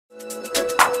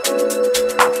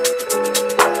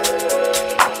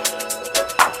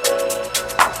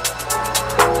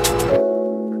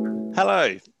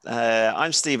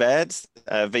I'm Steve Aird,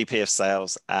 VP of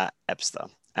Sales at Ebster,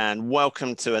 and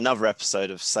welcome to another episode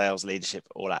of Sales Leadership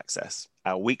All Access,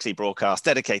 our weekly broadcast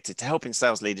dedicated to helping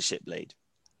sales leadership lead.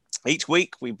 Each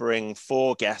week, we bring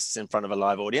 4 guests in front of a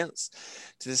live audience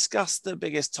to discuss the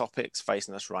biggest topics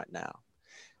facing us right now.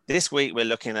 This week, we're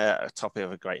looking at a topic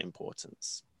of great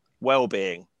importance,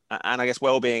 well-being, and I guess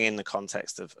well-being in the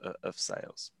context of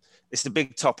sales. It's a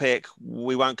big topic.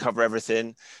 We won't cover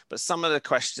everything, but some of the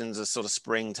questions that sort of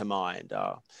spring to mind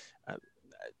are,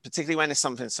 particularly when it's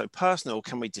something so personal,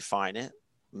 can we define it,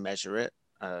 measure it,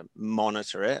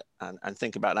 monitor it, and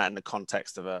think about that in the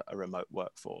context of a remote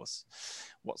workforce?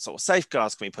 What sort of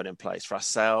safeguards can we put in place for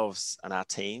ourselves and our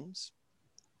teams?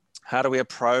 How do we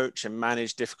approach and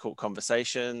manage difficult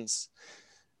conversations?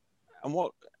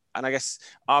 And I guess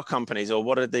our companies, or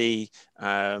what are the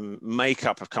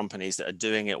makeup of companies that are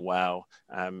doing it well,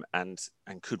 and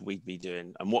could we be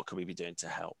doing, and what could we be doing to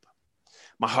help?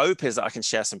 My hope is that I can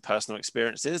share some personal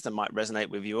experiences that might resonate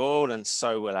with you all, and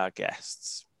so will our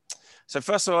guests. So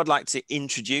first of all, I'd like to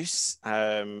introduce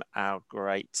our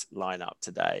great lineup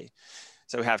today.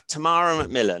 So we have Tamara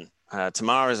McMillan.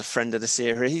 Tamara is a friend of the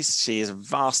series. She has a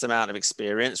vast amount of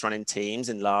experience running teams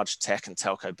in large tech and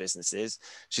telco businesses.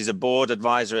 She's a board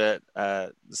advisor at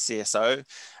the CSO,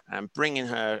 and bringing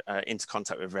her into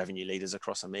contact with revenue leaders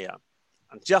across EMEA.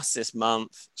 And just this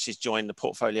month, she's joined the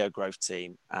portfolio growth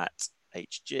team at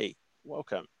HG.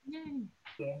 Welcome.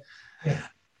 Yeah.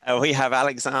 We have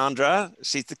Alexandra.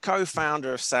 She's the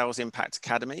co-founder of Sales Impact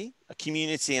Academy, a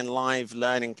community and live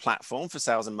learning platform for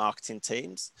sales and marketing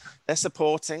teams. They're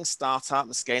supporting startup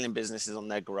and scaling businesses on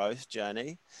their growth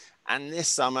journey. And this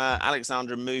summer,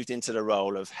 Alexandra moved into the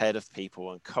role of head of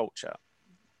people and culture.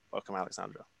 Welcome,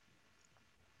 Alexandra.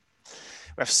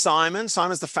 We have Simon.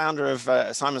 Simon's the founder of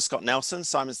Simon Scott Nelson.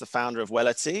 Simon's the founder of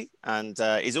Wellity, and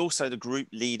is also the group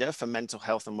leader for mental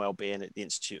health and wellbeing at the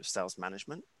Institute of Sales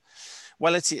Management.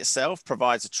 Wellity itself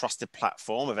provides a trusted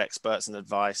platform of experts and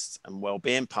advice and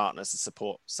wellbeing partners to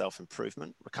support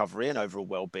self-improvement, recovery, and overall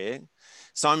wellbeing.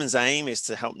 Simon's aim is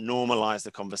to help normalize the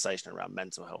conversation around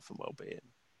mental health and wellbeing.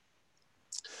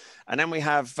 And then we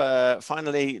have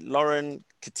finally Lauren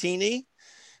Catini.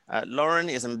 Lauren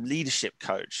is a leadership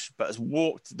coach, but has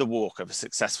walked the walk of a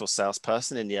successful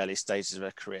salesperson in the early stages of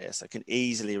her career, so can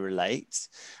easily relate.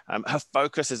 Her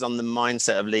focus is on the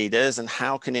mindset of leaders and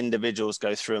how can individuals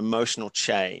go through emotional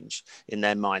change in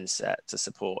their mindset to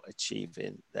support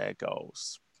achieving their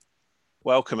goals.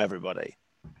 Welcome, everybody.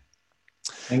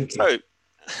 Thank you.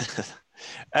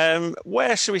 So,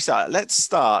 where should we start? Let's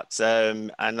start,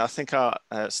 and I think I'll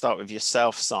start with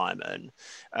yourself, Simon.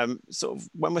 Sort of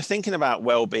when we're thinking about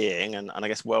well-being, and I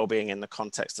guess well-being in the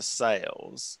context of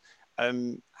sales,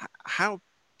 how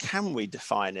can we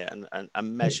define it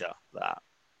and measure that?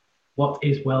 What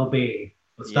is well-being?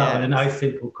 We'll start with a nice,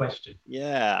 simple question.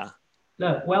 Yeah.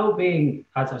 Look, well-being,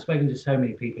 as I've spoken to so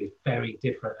many people, is very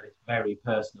different and it's very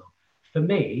personal. For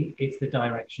me, it's the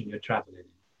direction you're traveling in.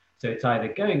 So it's either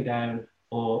going down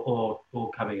or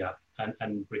coming up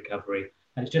and recovery.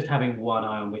 And it's just having one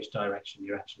eye on which direction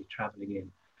you're actually traveling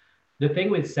in. The thing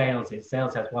with sales is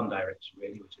sales has one direction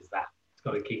really, which is that. It's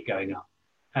got to keep going up.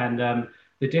 And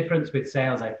the difference with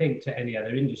sales, I think, to any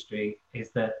other industry is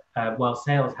that while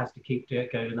sales has to keep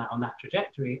going on that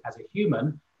trajectory, as a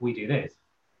human, we do this.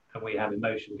 And we have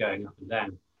emotion going up and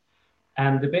down.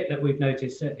 And the bit that we've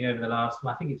noticed certainly over the last,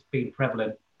 well, I think it's been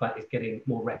prevalent, but it's getting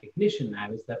more recognition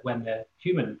now, is that when the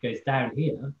human goes down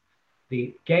here,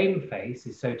 the game face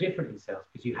is so different in sales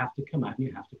because you have to come out and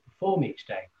you have to perform each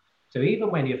day. So even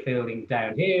when you're feeling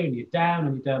down here and you're down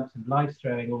on your dumps and life's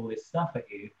throwing all this stuff at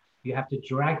you, you have to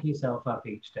drag yourself up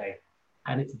each day.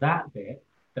 And it's that bit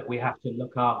that we have to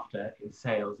look after in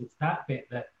sales. It's that bit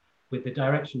that with the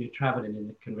direction you're traveling in,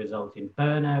 that can result in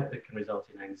burnout, that can result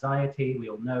in anxiety. We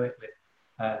all know it with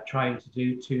trying to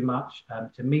do too much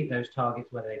to meet those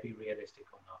targets, whether they be realistic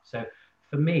or not. So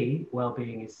for me,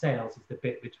 well-being is sales. It's the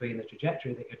bit between the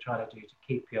trajectory that you're trying to do to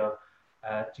keep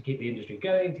the industry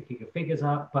going, to keep your figures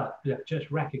up, but just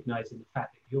recognizing the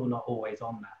fact that you're not always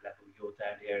on that level. You're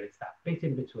down here, and it's that bit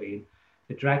in between,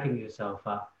 the dragging yourself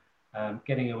up,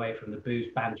 getting away from the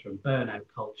booze, banter, and burnout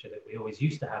culture that we always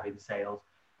used to have in sales,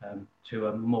 to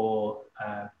a more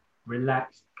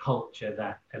relaxed culture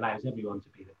that allows everyone to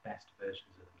be the best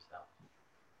versions of themselves.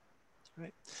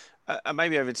 Right. And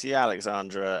maybe over to you,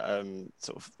 Alexandra,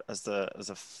 sort of as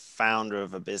a founder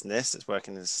of a business that's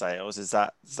working in sales, is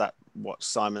that what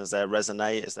Simon's there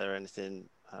resonate? Is there anything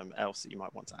else that you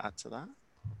might want to add to that?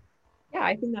 Yeah,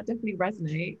 I think that definitely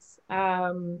resonates.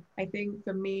 I think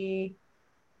for me,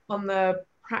 on the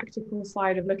practical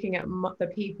side of looking at the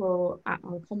people at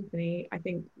our company, I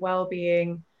think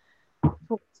well-being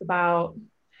talked about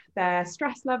their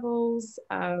stress levels,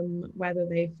 whether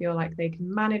they feel like they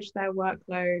can manage their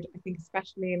workload. I think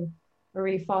especially in a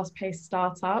really fast-paced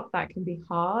startup, that can be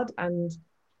hard. And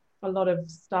a lot of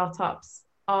startups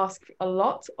ask a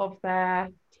lot of their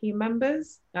team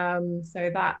members.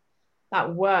 So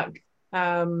that work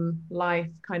life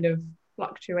kind of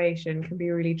fluctuation can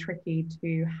be really tricky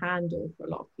to handle for a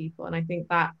lot of people. And I think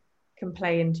that can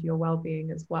play into your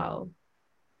well-being as well.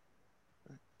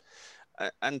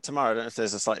 And Tamara, I don't know if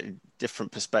there's a slightly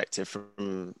different perspective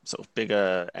from sort of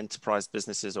bigger enterprise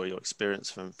businesses, or your experience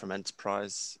from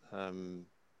enterprise.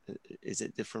 Is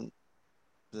it different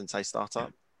than, say,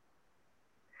 startup?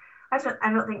 I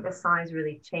don't think the size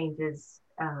really changes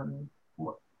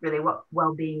really what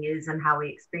well-being is and how we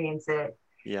experience it.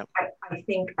 Yeah. I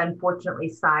think, unfortunately,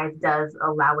 size does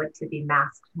allow it to be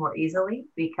masked more easily,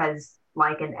 because,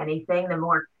 like in anything, the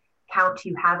more count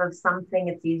you have of something,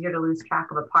 it's easier to lose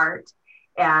track of a part.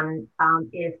 And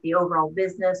if the overall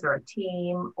business or a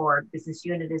team or business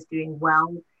unit is doing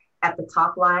well at the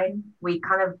top line, we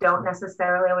kind of don't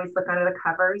necessarily always look under the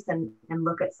covers and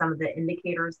look at some of the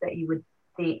indicators that you would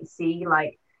see,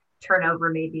 like turnover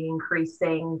may be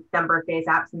increasing, number of days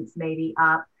absence may be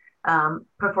up,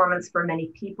 performance for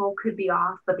many people could be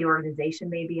off, but the organization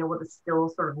may be able to still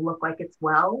sort of look like it's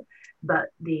well, but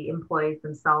the employees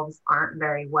themselves aren't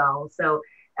very well. So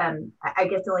I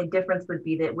guess the only difference would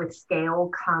be that with scale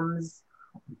comes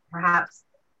perhaps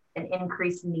an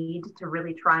increased need to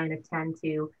really try and attend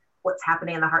to what's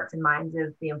happening in the hearts and minds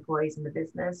of the employees in the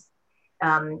business.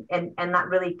 And that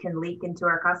really can leak into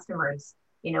our customers.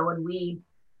 You know, when we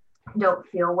don't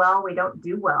feel well, we don't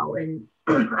do well. And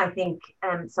I think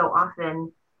so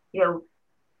often, you know,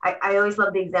 I always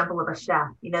love the example of a chef.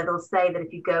 You know, they'll say that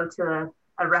if you go to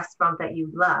a restaurant that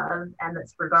you love and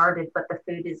that's regarded, but the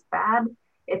food is bad,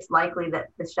 it's likely that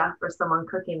the chef or someone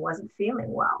cooking wasn't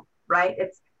feeling well, right?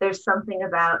 There's something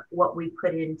about what we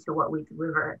put into what we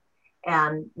deliver.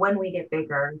 And when we get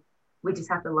bigger, we just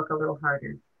have to look a little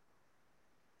harder.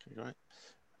 Right.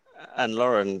 And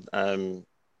Lauren,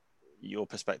 your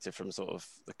perspective from sort of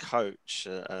the coach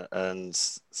and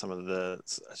some of the,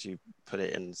 as you put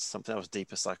it, in something else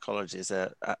deeper psychology, is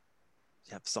there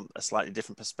you have a slightly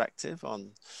different perspective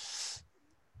on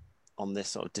this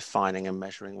sort of defining and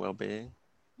measuring well-being?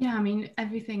 Yeah, I mean,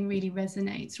 everything really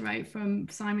resonates, right? From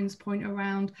Simon's point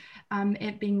around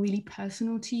it being really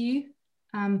personal to you,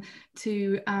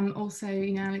 to also,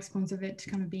 you know, Alex's point of it to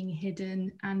kind of being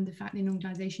hidden, and the fact that in an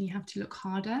organization you have to look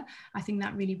harder. I think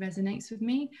that really resonates with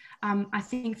me. I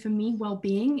think for me,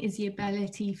 well-being is the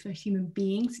ability for human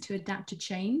beings to adapt to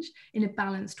change in a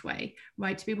balanced way,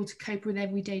 right? To be able to cope with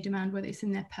everyday demand, whether it's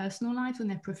in their personal lives or in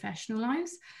their professional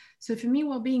lives. So for me,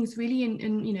 well-being is really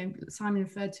in, you know, Simon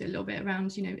referred to it a little bit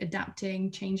around, you know, adapting,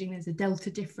 changing. There's a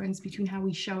delta difference between how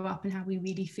we show up and how we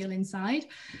really feel inside.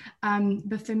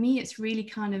 But for me, it's really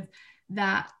kind of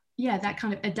that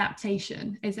kind of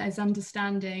adaptation is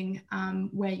understanding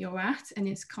where you're at, and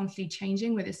it's constantly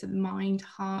changing, whether it's at the mind,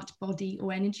 heart, body,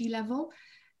 or energy level.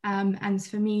 And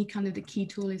for me, kind of the key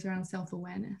tool is around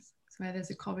self-awareness. Where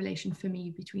there's a correlation for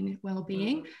me between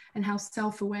well-being and how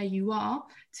self-aware you are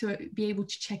to be able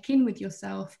to check in with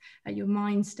yourself at your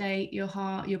mind state, your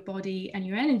heart, your body, and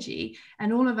your energy.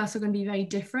 And all of us are going to be very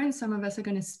different. Some of us are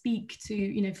going to speak to,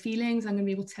 you know, feelings. I'm going to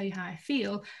be able to tell you how I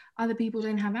feel. Other people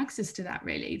don't have access to that,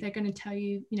 really. They're going to tell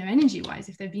you, you know, energy-wise,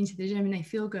 if they've been to the gym and they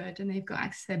feel good and they've got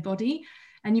access to their body.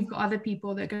 And you've got other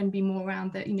people that are going to be more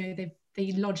around that, you know,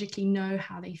 they logically know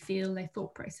how they feel, their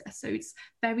thought process. So it's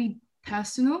very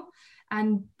personal,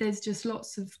 and there's just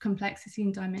lots of complexity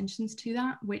and dimensions to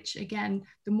that, which again,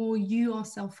 the more you are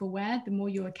self-aware, the more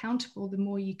you're accountable, the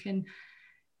more you can,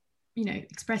 you know,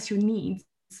 express your needs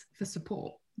for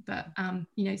support. But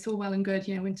you know, it's all well and good,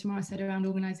 you know, when Tamara said around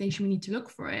organization, we need to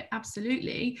look for it.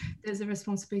 Absolutely, there's a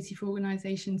responsibility for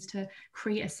organizations to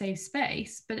create a safe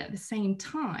space, but at the same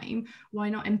time, why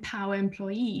not empower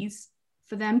employees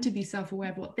for them to be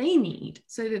self-aware of what they need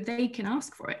so that they can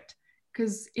ask for it?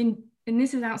 Because and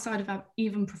this is outside of our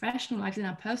even professional lives, in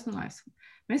our personal lives,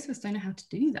 most of us don't know how to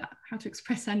do that, how to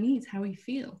express our needs, how we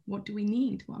feel, what do we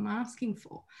need, what am I asking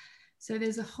for? So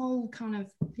there's a whole kind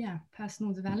of,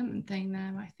 personal development thing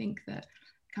there. I think that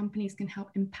companies can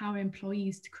help empower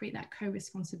employees to create that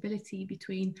co-responsibility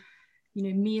between, you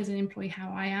know, me as an employee,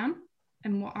 how I am,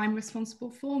 and what I'm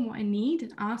responsible for and what I need,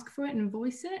 and ask for it and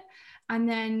voice it. And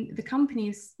then the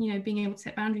companies, you know, being able to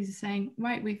set boundaries and saying,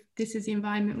 right, this is the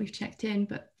environment we've checked in,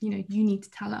 but, you know, you need to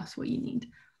tell us what you need.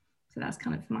 So that's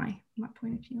kind of my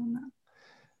point of view on that.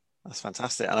 That's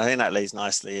fantastic. And I think that leads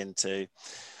nicely into,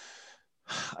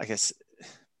 I guess,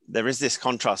 there is this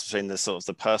contrast between the sort of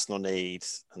the personal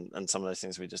needs and some of those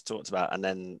things we just talked about, and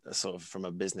then sort of from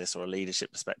a business or a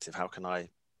leadership perspective,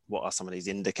 what are some of these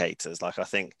indicators? Like, I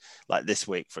think like this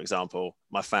week, for example,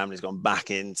 my family's gone back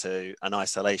into an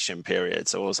isolation period.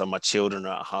 So also my children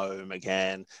are at home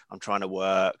again. I'm trying to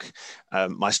work.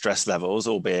 My stress levels,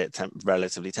 albeit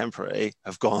relatively temporary,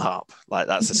 have gone up. Like,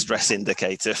 that's a stress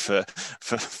indicator for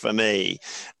me.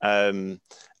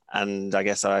 And I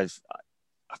guess I've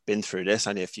been through this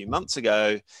only a few months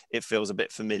ago. It feels a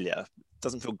bit familiar.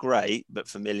 Doesn't feel great, but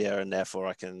familiar, and therefore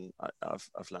I've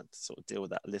learned to sort of deal with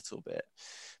that a little bit.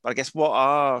 But I guess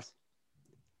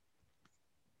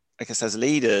as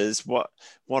leaders, what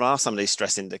are some of these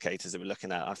stress indicators that we're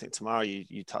looking at? I think, Tamara,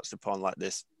 you touched upon, like,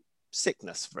 this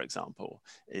sickness, for example,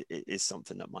 is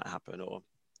something that might happen, or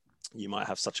you might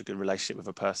have such a good relationship with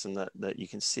a person that you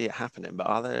can see it happening. But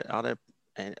are there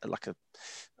like a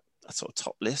sort of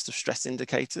top list of stress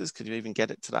indicators? Could you even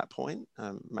get it to that point?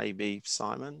 Maybe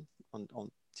Simon, on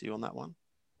to you on that one.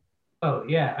 Oh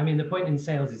yeah, I mean, the point in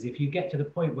sales is if you get to the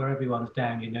point where everyone's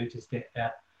down, you noticed it,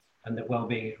 and that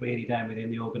well-being is really down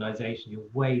within the organization, you're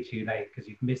way too late because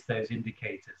you've missed those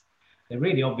indicators. They're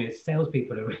really obvious.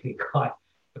 Salespeople are really quite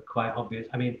obvious.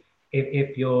 I mean,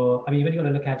 if you're, I mean, you've only got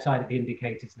to look outside at the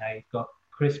indicators now. You've got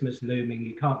Christmas looming.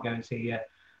 You can't go and see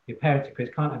your parents at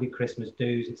Christmas, can't have your Christmas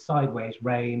dues. It's sideways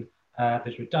rain.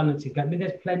 There's redundancy. I mean,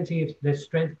 there's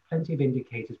plenty of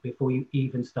indicators before you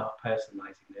even start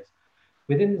personalizing this.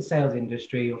 Within the sales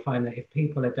industry, you'll find that if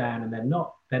people are down and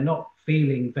they're not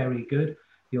feeling very good,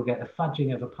 you'll get the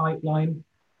fudging of a pipeline,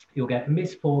 you'll get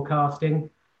misforecasting,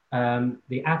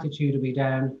 the attitude will be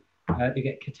down, you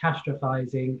get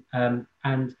catastrophizing,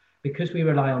 and because we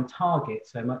rely on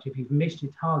targets so much, if you've missed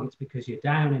your targets because you're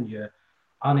down and you're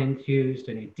unenthused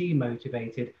and you're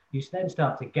demotivated, you then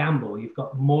start to gamble. You've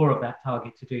got more of that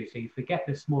target to do. So you forget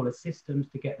the smaller systems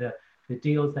to get the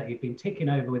deals that you've been ticking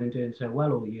over with and doing so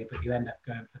well all year, but you end up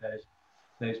going for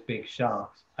those big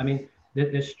sharks. I mean,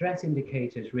 the stress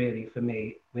indicators really for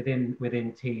me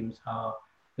within teams are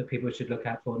that people should look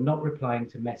out for: not replying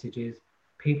to messages,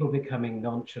 people becoming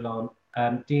nonchalant,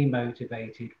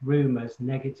 demotivated, rumors,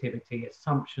 negativity,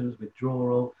 assumptions,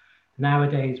 withdrawal.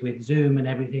 Nowadays with Zoom and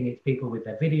everything, it's people with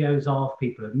their videos off,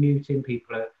 people are muting,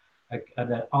 people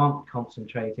that aren't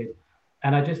concentrated.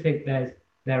 And I just think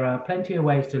there are plenty of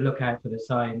ways to look out for the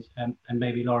signs, and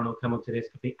maybe Lauren will come onto this,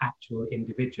 of the actual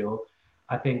individual.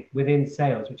 I think within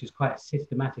sales, which is quite a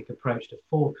systematic approach to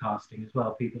forecasting as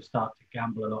well, people start to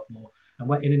gamble a lot more.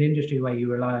 And in an industry where you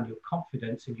rely on your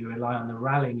confidence and you rely on the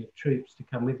rallying of troops to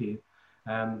come with you,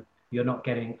 you're not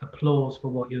getting applause for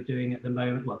what you're doing at the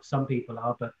moment. Well, some people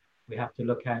are, but we have to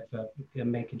look out for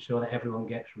making sure that everyone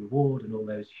gets reward and all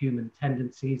those human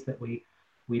tendencies that we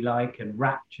like, and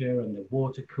rapture and the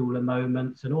water cooler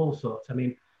moments and all sorts. I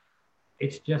mean,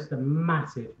 it's just a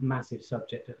massive, massive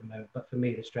subject at the moment. But for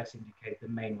me, the stress indicator, the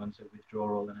main ones are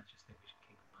withdrawal, and I just think we should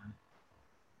keep an eye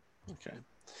on it. Okay.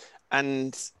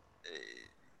 And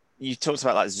you talked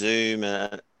about like Zoom.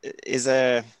 Is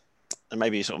there, and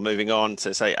maybe sort of moving on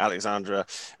to say, Alexandra,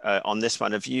 on this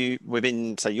one, have you,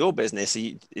 within say your business,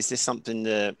 is this something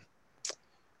that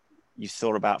you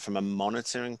thought about from a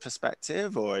monitoring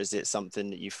perspective, or is it something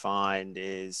that you find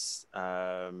is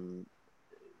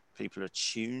people are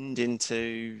tuned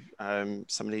into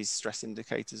some of these stress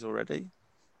indicators already?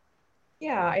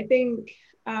 Yeah, I think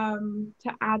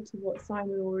to add to what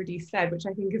Simon already said, which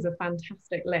I think is a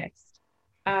fantastic list,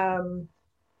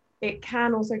 it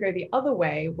can also go the other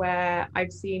way, where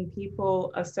I've seen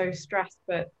people are so stressed,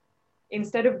 but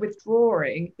instead of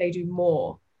withdrawing, they do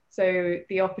more. So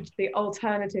the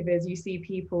alternative is you see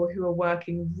people who are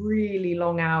working really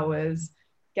long hours,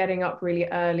 getting up really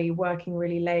early, working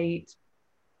really late.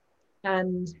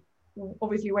 And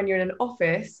obviously when you're in an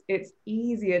office, it's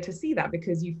easier to see that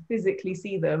because you physically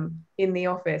see them in the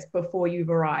office before you've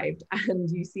arrived,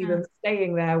 and you see them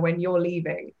staying there when you're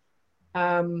leaving.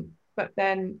 But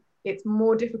then it's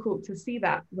more difficult to see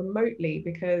that remotely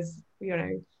because, you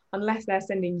know, unless they're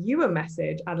sending you a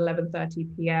message at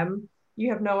 11:30 p.m.,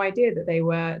 you have no idea that they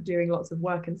were doing lots of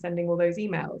work and sending all those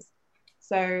emails.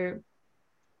 So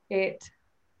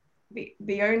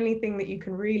the only thing that you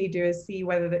can really do is see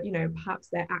whether that, you know, perhaps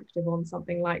they're active on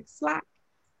something like Slack,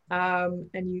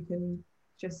 and you can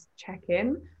just check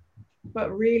in.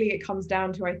 But really it comes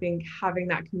down to, I think, having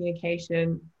that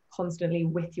communication constantly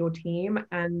with your team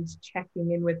and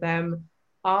checking in with them,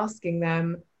 asking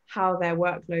them how their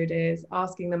workload is,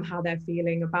 asking them how they're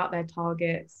feeling about their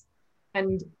targets.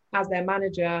 And as their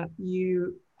manager,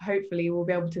 you hopefully will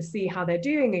be able to see how they're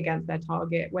doing against their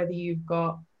target, whether you've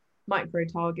got micro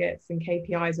targets and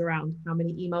KPIs around how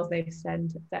many emails they've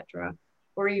sent, etc.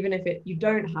 or even if you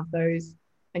don't have those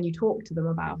and you talk to them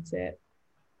about it,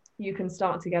 you can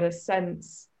start to get a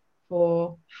sense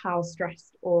for how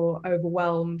stressed or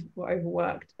overwhelmed or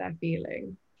overworked they're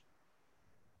feeling.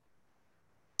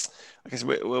 I guess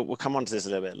we'll come on to this a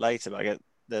little bit later, but I get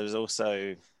there's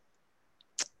also,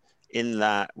 in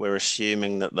that we're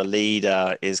assuming that the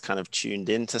leader is kind of tuned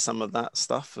into some of that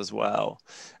stuff as well.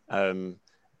 And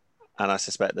I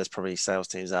suspect there's probably sales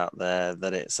teams out there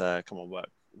that it's come on,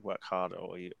 work harder,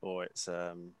 or it's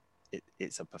a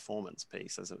performance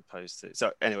piece as opposed to.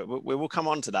 So anyway, we will come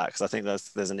on to that, because I think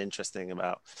there's an interesting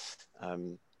about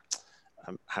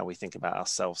how we think about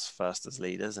ourselves first as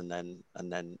leaders, and then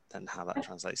how that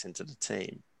translates into the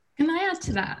team. Can I add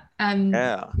to that?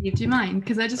 Yeah. Steve, do you mind?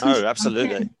 Because I just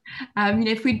absolutely.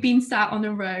 If we'd been sat on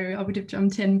a row, I would have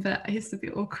jumped in, but it's a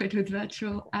bit awkward with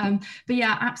virtual. But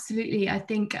yeah, absolutely. I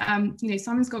think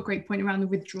Simon's got a great point around the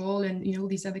withdrawal and all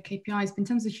these other KPIs. But in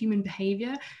terms of human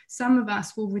behaviour, some of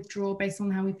us will withdraw based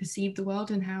on how we perceive the world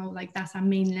and how that's our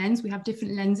main lens. We have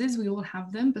different lenses. We all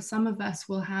have them, but some of us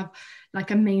will have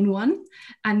a main one,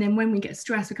 and then when we get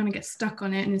stressed, we kind of get stuck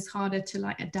on it, and it's harder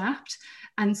to adapt.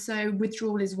 And so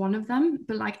withdrawal is one of them.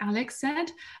 But like Alex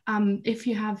said, if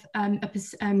you have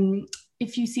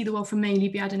if you see the world from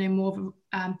mainly, I don't know, more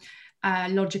of a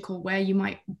logical, where you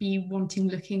might be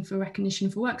looking for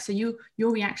recognition for work. So your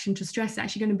reaction to stress is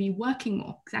actually going to be working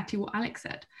more, exactly what Alex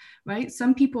said, right?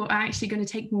 Some people are actually going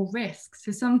to take more risks.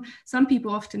 So some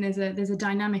people, often there's a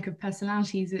dynamic of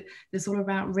personalities that's all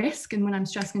about risk. And when I'm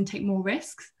stressed, I'm going to take more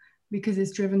risks because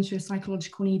it's driven through a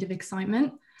psychological need of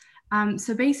excitement.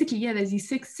 So basically, there's these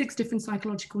six different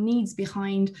psychological needs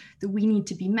behind that we need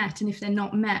to be met. And if they're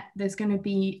not met, there's going to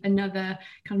be another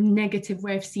kind of negative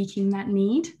way of seeking that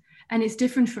need. And it's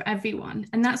different for everyone.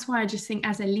 And that's why I just think,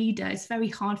 as a leader, it's very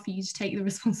hard for you to take the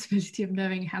responsibility of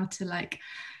knowing how to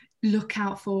look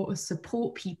out for or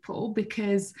support people,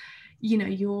 because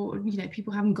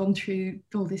people haven't gone through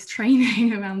all this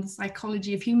training around the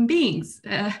psychology of human beings.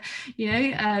 The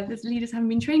leaders haven't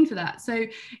been trained for that. So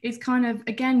it's kind of,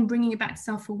 again, bringing it back to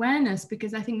self-awareness,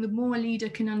 because I think the more a leader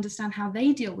can understand how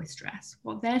they deal with stress,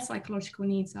 what their psychological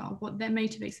needs are, what their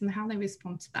motivates them, how they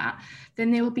respond to that,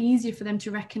 then it will be easier for them to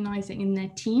recognize it in their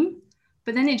team.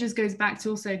 But then it just goes back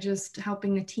to also just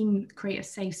helping the team create a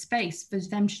safe space for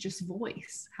them to just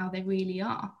voice how they really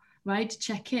are. Right, to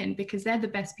check in, because they're the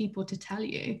best people to tell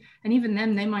you, and even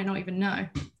them, they might not even know.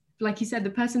 Like you said,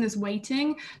 the person that's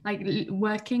waiting,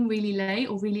 working really late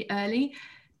or really early,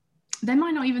 they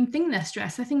might not even think they're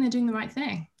stressed. I think they're doing the right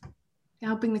thing. They're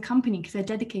helping the company because they're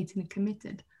dedicated and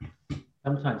committed.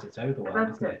 Sometimes it's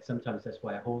overwhelmed, isn't it? Sometimes that's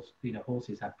why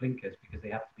horses have blinkers, because they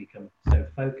have to become so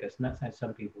focused, and that's how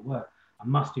some people work. I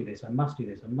must do this, I must do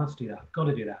this, I must do that, I've got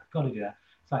to do that, I've got to do that.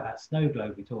 It's like that snow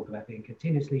globe we talk about being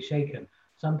continuously shaken.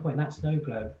 Some point, that snow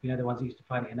globe, the ones that used to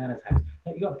find it in Anna's house,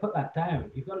 you've got to put that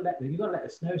down. You've got to let the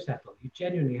snow settle. You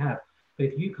genuinely have. But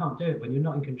if you can't do it, when you're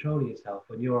not in control of yourself,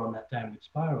 when you're on that downward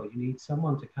spiral, you need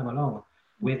someone to come along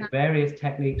with various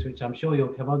techniques, which I'm sure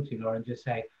you'll come on to, Laura, and just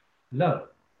say,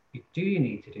 look, do you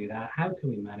need to do that? How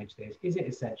can we manage this? Is it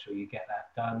essential you get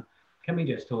that done? Can we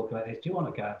just talk about this? Do you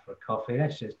want to go out for a coffee?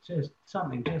 Let's just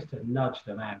something just to nudge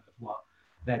them out of what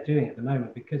they're doing at the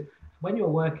moment. Because when you're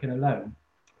working alone,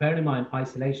 bearing in mind,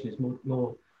 isolation is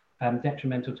more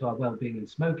detrimental to our well-being than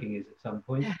smoking is at some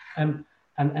point. And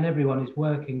everyone is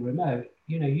working remote.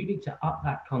 You need to up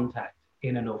that contact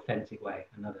in an authentic way.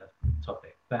 Another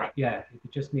topic, but you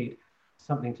just need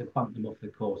something to bump them off the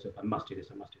course of, I must do this,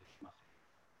 I must do this, I must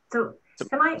do this. So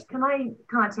can I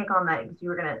kind of take on that, because you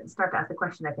were going to start to ask the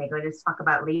question, I think, or just talk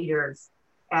about leaders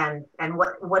and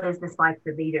what is this like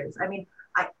for leaders? I mean,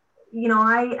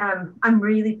 I'm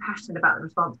really passionate about the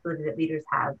responsibility that leaders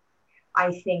have.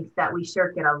 I think that we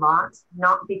shirk it a lot,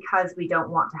 not because we don't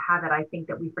want to have it. I think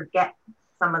that we forget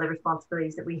some of the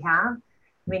responsibilities that we have.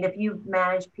 I mean, if you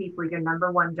manage people, your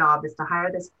number one job is to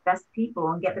hire the best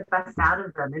people and get the best out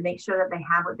of them and make sure that they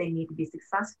have what they need to be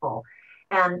successful.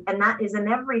 And that is in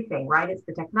everything, right? It's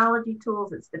the technology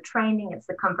tools, it's the training, it's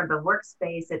the comfort of the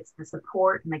workspace, it's the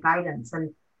support and the guidance.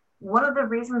 And one of the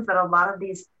reasons that a lot of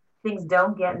these things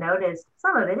don't get noticed,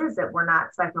 some of it is that we're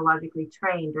not psychologically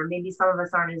trained, or maybe some of us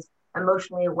aren't as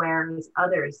emotionally aware as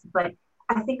others. But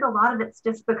I think a lot of it's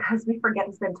just because we forget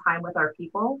to spend time with our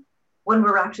people when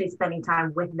we're actually spending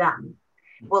time with them.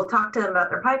 We'll talk to them about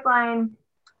their pipeline,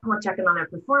 we'll check in on their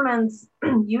performance,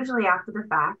 usually after the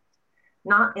fact,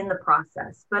 not in the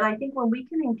process. But I think when we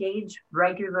can engage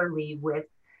regularly with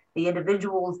the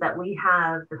individuals that we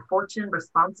have the fortune,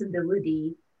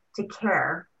 responsibility to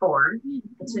care for,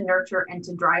 and to nurture and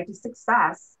to drive to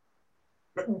success,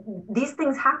 these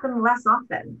things happen less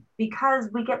often because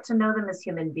we get to know them as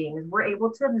human beings. We're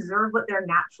able to observe what their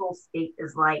natural state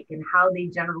is like and how they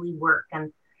generally work,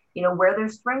 and where their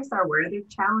strengths are, where their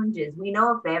challenges. We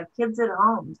know if they have kids at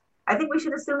home. I think we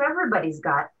should assume everybody's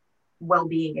got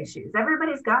well-being issues.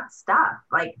 Everybody's got stuff.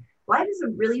 Like, life is a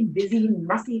really busy,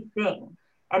 messy thing,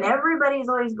 and everybody's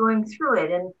always going through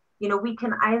it. And we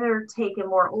can either take a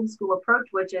more old school approach,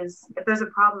 which is, if there's a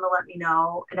problem, to let me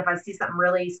know. And if I see something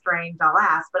really strange, I'll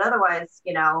ask. But otherwise,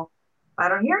 if I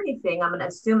don't hear anything, I'm going to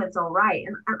assume it's all right.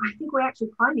 And I think we actually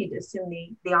probably need to assume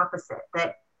the opposite,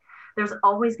 that there's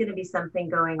always going to be something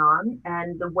going on.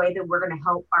 And the way that we're going to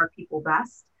help our people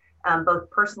best,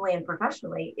 both personally and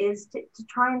professionally, is to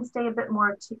try and stay a bit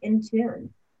more in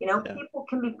tune. People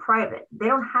can be private. They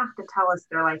don't have to tell us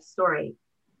their life story.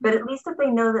 But at least if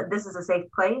they know that this is a safe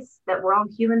place, that we're all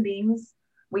human beings,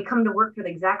 we come to work for the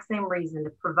exact same reason, to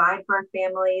provide for our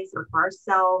families or for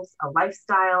ourselves, a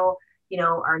lifestyle,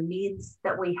 our needs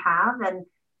that we have. And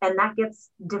that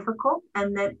gets difficult,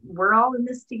 and that we're all in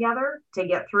this together to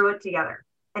get through it together.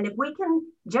 And if we can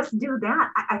just do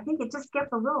that, I think it just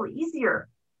gets a little easier.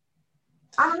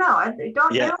 I don't know. I feel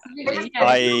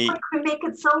like we make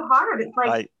it so hard. It's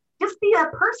like, just be a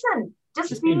person.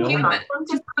 Just be human.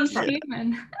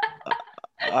 Human.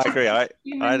 I agree. I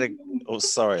had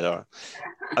sorry, Laura.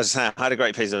 I was saying, I had a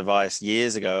great piece of advice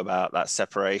years ago about that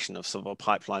separation of sort of a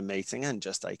pipeline meeting and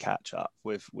just a catch up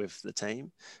with the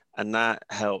team. And that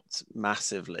helped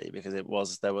massively, because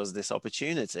there was this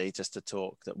opportunity just to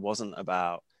talk that wasn't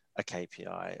about a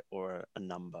KPI or a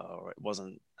number, or it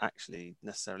wasn't actually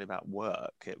necessarily about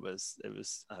work. It was,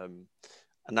 and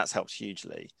that's helped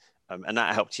hugely. And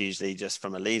that helped hugely just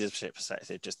from a leadership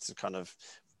perspective, just to kind of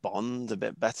bond a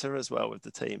bit better as well with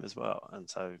the team as well. And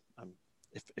so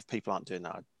if people aren't doing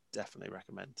that, I'd definitely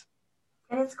recommend.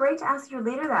 And it's great to ask your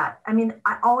leader that. I mean,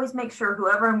 I always make sure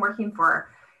whoever I'm working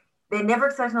for, they never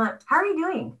expect me, like, how are you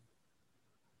doing?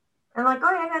 And like,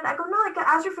 oh yeah, I go, no, like,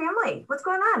 ask your family, what's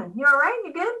going on? You all right?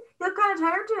 You good? You look kind of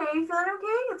tired today. You feeling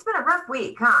okay? It's been a rough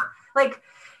week, huh? Like,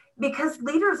 because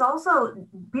leaders also,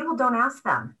 people don't ask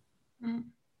them. Mm.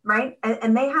 Right?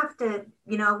 And they have to,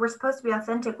 we're supposed to be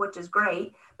authentic, which is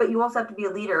great, but you also have to be a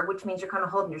leader, which means you're kind of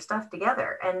holding your stuff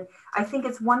together. And I think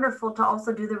it's wonderful to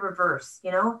also do the reverse.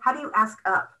 How do you ask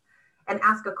up and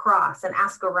ask across and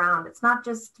ask around? It's not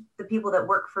just the people that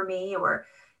work for me or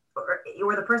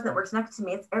the person that works next to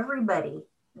me. It's everybody,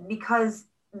 because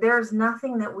there's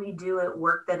nothing that we do at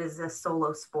work that is a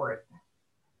solo sport.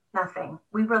 Nothing.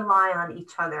 We rely on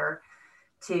each other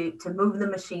to move the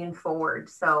machine forward.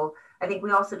 So I think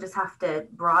we also just have to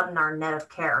broaden our net of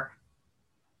care.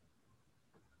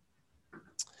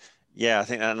 Yeah, I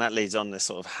think that leads on this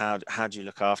sort of how do you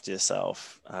look after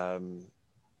yourself? I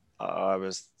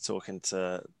was talking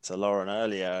to Lauren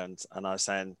earlier, and I was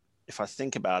saying, if I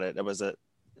think about it, there was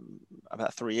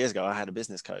about 3 years ago, I had a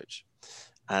business coach,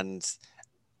 and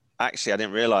actually I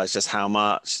didn't realize just how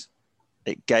much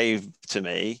it gave to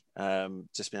me,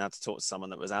 just being able to talk to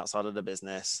someone that was outside of the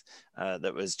business,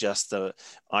 that was just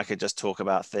I could just talk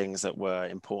about things that were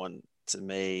important to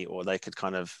me, or they could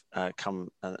kind of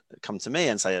come to me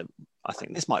and say, I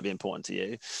think this might be important to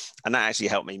you. And that actually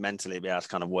helped me mentally be able to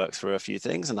kind of work through a few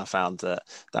things. And I found that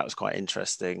was quite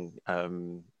interesting,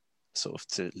 sort of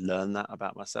to learn that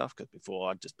about myself, because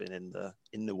before I'd just been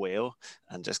in the wheel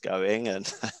and just going,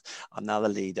 and I'm now the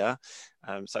leader.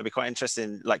 So it'd be quite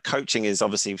interesting. Like, coaching is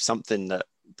obviously something that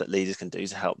leaders can do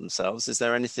to help themselves. Is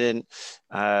there anything,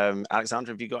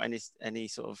 Alexandra, have you got any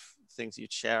sort of things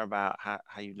you'd share about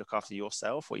how you look after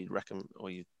yourself, or you'd recommend, or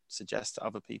you suggest to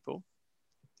other people?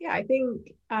 Yeah, I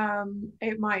think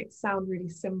it might sound really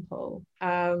simple,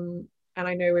 and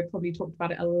I know we've probably talked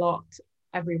about it a lot.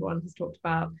 Everyone has talked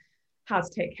about how to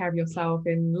take care of yourself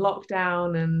in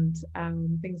lockdown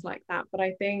and things like that. But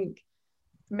I think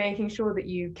making sure that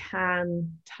you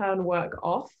can turn work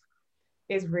off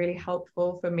is really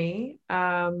helpful for me.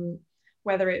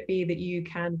 Whether it be that you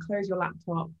can close your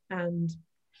laptop and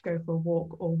go for a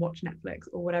walk or watch Netflix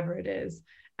or whatever it is,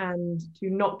 and to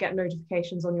not get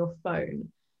notifications on your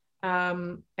phone.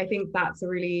 I think that's a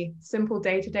really simple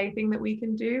day-to-day thing that we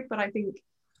can do. But I think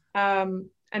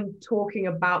and talking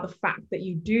about the fact that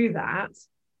you do that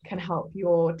can help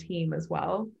your team as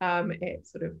well. It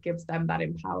sort of gives them that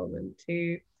empowerment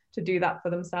to do that for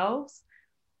themselves.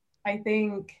 I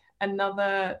think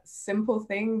another simple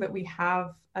thing that we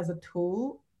have as a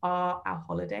tool are our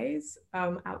holidays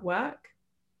at work.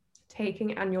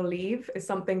 Taking annual leave is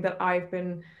something that I've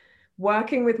been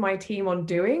working with my team on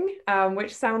doing,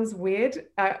 which sounds weird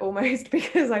almost,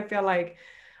 because I feel like,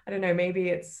 I don't know, maybe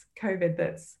it's COVID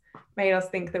that's made us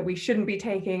think that we shouldn't be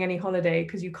taking any holiday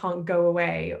because you can't go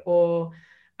away, or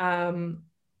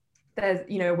there's,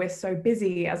 we're so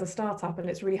busy as a startup and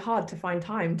it's really hard to find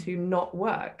time to not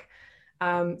work.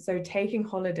 So taking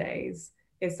holidays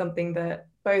is something that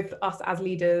both us as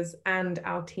leaders and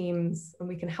our teams, and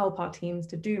we can help our teams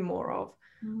to do more of,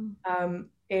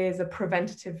 is a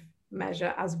preventative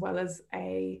measure as well as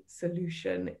a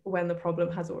solution when the problem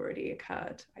has already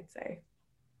occurred, I'd say.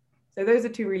 So those are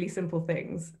two really simple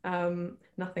things,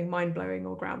 nothing mind-blowing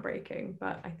or groundbreaking,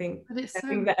 but I think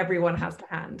something that everyone has to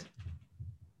hand.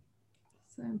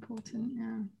 So important,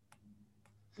 yeah.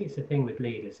 It's the thing with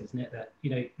leaders, isn't it, that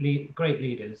great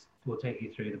leaders will take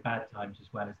you through the bad times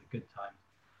as well as the good times.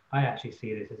 I actually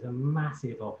see this as a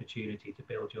massive opportunity to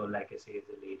build your legacy as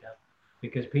a leader,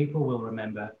 because people will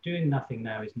remember doing nothing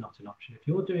now is not an option. If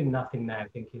you're doing nothing now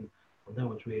thinking, well, no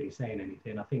one's really saying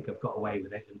anything, I think I've got away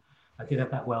with it, and I did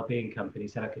have that well-being company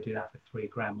said I could do that for £3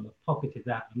 grand, well, I've pocketed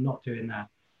that, I'm not doing that.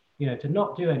 To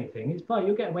not do anything, it's fine,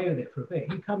 you'll get away with it for a bit.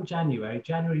 You come January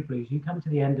blues, you come to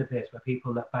the end of this where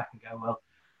people look back and go, well,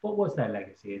 what was their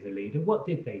legacy as a leader? What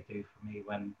did they do for me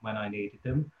when I needed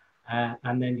them?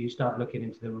 And then you start looking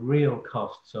into the real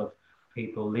costs of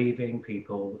people leaving,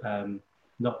 people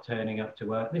not turning up to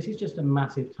work. This is just a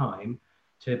massive time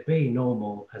to be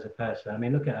normal as a person. I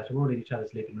mean, look at us, we're all in each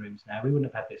other's living rooms now. We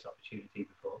wouldn't have had this opportunity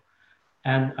before.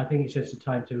 And I think it's just a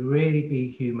time to really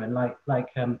be human, like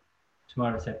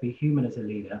Tamara said, be human as a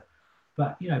leader,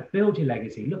 but build your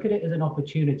legacy. Look at it as an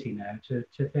opportunity now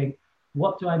to think,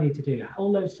 what do I need to do?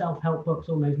 All those self-help books,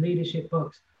 all those leadership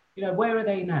books, where are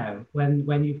they now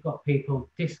when you've got people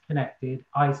disconnected,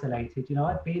 isolated?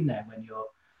 I've been there when you're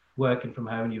working from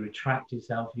home, you retract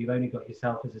yourself, you've only got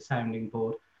yourself as a sounding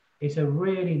board. It's a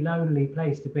really lonely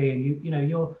place to be, and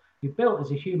you're built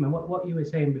as a human. What you were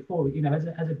saying before,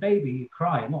 as a baby, you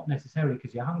cry, not necessarily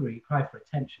because you're hungry, you cry for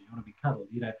attention, you want to be cuddled.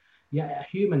 Yeah,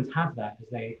 humans have that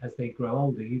as they grow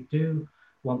older. You do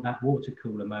want that water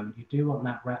cooler moment, you do want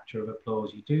that rapture of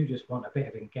applause, you do just want a bit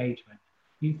of engagement.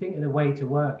 You think of the way to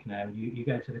work now, you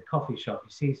go to the coffee shop,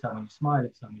 you see someone, you smile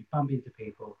at someone, you bump into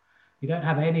people. You don't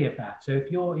have any of that. So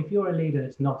if you're a leader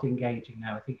that's not engaging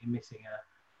now, I think you're missing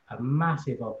a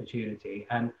massive opportunity.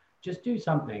 And just do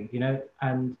something,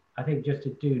 and I think just to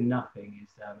do nothing is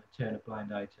turn a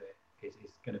blind eye to it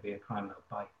is going to be a crime that'll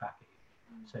bite back at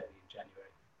you, certainly in January.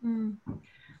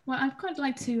 Well, I'd quite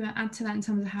like to add to that in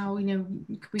terms of how we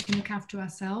can look after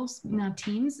ourselves in our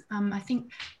teams. I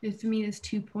think for me, there's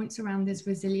 2 points around this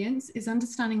resilience, is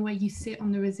understanding where you sit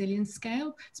on the resilience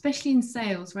scale, especially in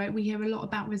sales, right? We hear a lot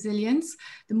about resilience.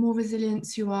 The more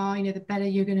resilient you are, the better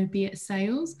you're going to be at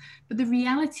sales. But the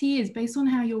reality is, based on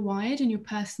how you're wired and your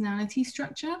personality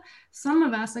structure, some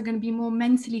of us are going to be more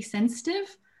mentally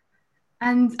sensitive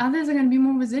and others are going to be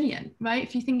more resilient, right?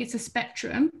 If you think it's a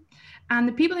spectrum. And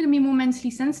the people that are going to be more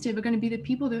mentally sensitive are going to be the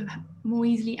people that more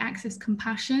easily access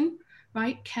compassion,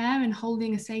 right? Care and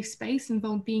holding a safe space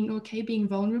and being okay, being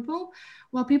vulnerable.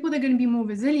 While people that are going to be more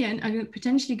resilient are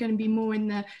potentially going to be more in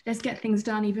the, let's get things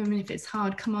done, even if it's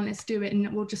hard, come on, let's do it,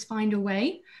 and we'll just find a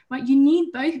way, right? You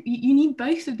need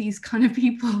both of these kind of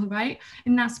people, right?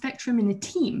 In that spectrum in a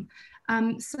team.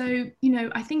 So,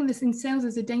 I think this in sales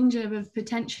is a danger of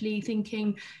potentially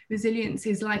thinking resilience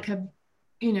is like a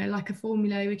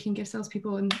formula we can give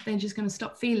salespeople and they're just going to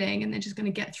stop feeling and they're just going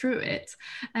to get through it.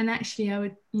 And actually I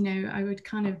would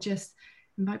kind of just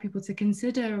invite people to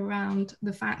consider around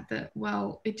the fact that,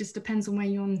 well, it just depends on where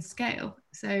you're on the scale.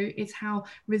 So it's how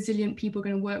resilient people are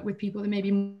going to work with people that may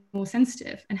be more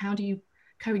sensitive, and how do you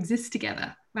coexist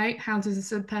together, right? How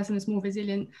does a person that's more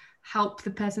resilient help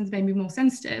the person that's maybe more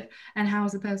sensitive, and how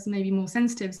is the person maybe more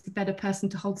sensitive is the better person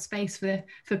to hold space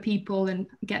for people and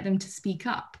get them to speak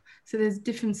up. So there's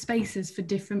different spaces for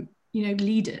different,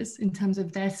 leaders in terms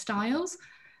of their styles.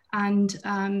 And,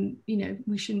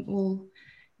 we shouldn't all,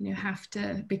 have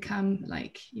to become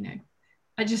like,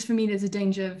 for me, there's a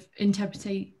danger of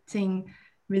interpreting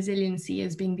resiliency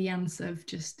as being the answer of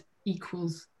just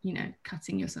equals,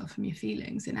 cutting yourself from your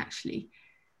feelings. And actually,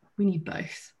 we need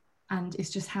both. And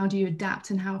it's just, how do you adapt,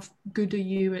 and how good are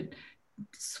you at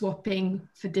swapping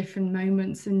for different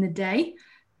moments in the day?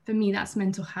 For me, that's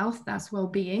mental health, that's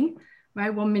well-being,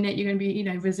 right? 1 minute you're going to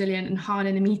be, resilient and hard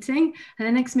in a meeting, and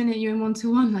the next minute you're in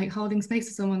one-to-one, like holding space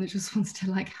for someone that just wants to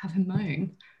have a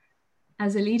moan.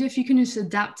 As a leader, if you can just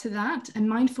adapt to that, and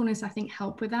mindfulness, I think,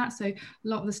 help with that. So a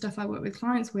lot of the stuff I work with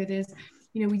clients with is,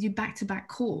 we do back-to-back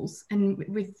calls, and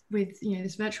with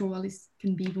this virtual world, this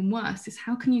can be even worse, is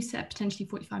how can you set potentially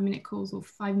 45-minute calls or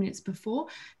 5 minutes before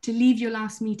to leave your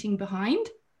last meeting behind,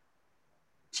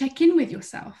 check in with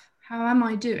yourself. How am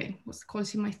I doing? What's the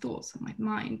quality of my thoughts, of my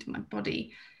mind, my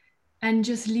body? and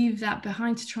just leave that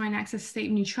behind to try and access a state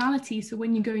of neutrality. So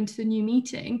when you go into the new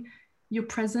meeting, you're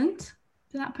present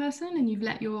to that person and you've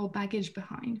let your baggage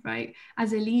behind, right?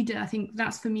 As a leader, I think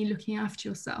that's for me looking after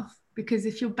yourself, because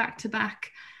if you're back to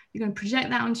back, you're going to project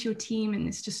that onto your team and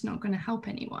it's just not going to help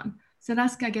anyone. So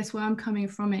that's, I guess, where I'm coming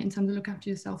from it in terms of look after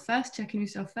yourself first, checking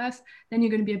yourself first, then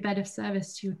you're going to be a better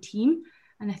service to your team.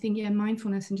 And I think, yeah,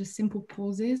 mindfulness and just simple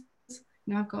pauses.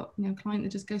 I've got, a client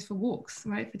that just goes for walks,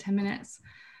 right, for 10 minutes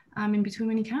in between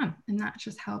when he can. And that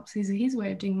just helps. His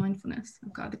way of doing mindfulness.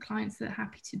 I've got other clients that are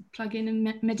happy to plug in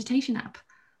a meditation app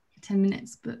for 10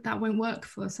 minutes, but that won't work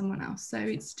for someone else. So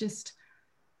it's just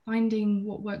finding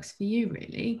what works for you,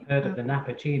 really. Heard of the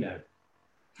Nappuccino?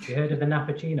 You heard of the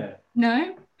Nappuccino?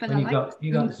 No, but when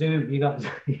you got Zoom, you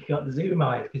got the Zoom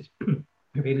eyes because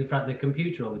you've been in front of the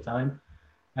computer all the time,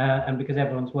 and because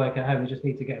everyone's work at home, you just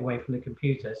need to get away from the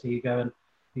computer. So you go and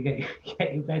you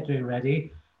get your bedroom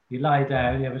ready, you lie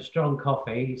down, you have a strong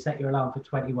coffee, you set your alarm for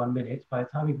 21 minutes. By the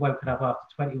time you've woken up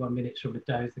after 21 minutes from the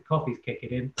doze, the coffee's kicking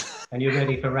in, and you're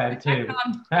ready for round two.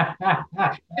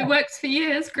 It works for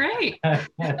you. It's great.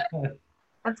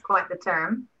 That's quite the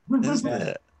term. Isn't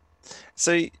it?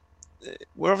 So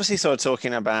we're obviously sort of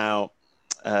talking about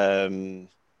some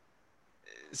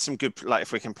good, like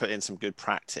if we can put in some good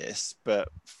practice, but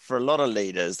for a lot of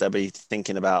leaders, they'll be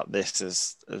thinking about this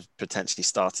as potentially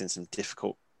starting some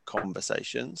difficult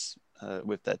conversations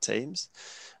with their teams.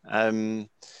 I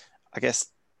guess,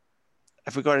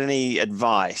 have we got any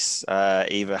advice,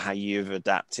 either how you've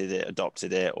adopted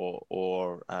it,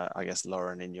 or I guess,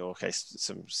 Lauren, in your case,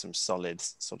 some solid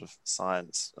sort of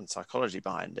science and psychology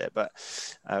behind it, but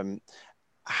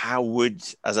how would,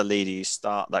 as a leader, you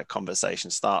start that conversation,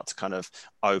 start to kind of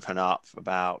open up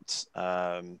about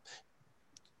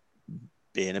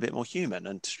being a bit more human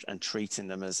and treating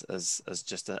them as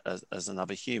just as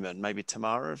another human? Maybe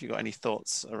Tamara, have you got any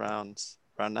thoughts around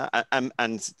that?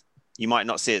 And you might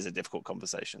not see it as a difficult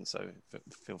conversation, so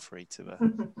feel free to.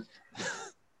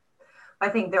 I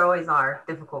think there always are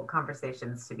difficult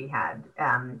conversations to be had.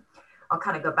 I'll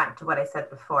kind of go back to what I said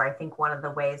before. I think one of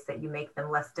the ways that you make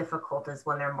them less difficult is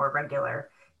when they're more regular,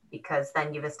 because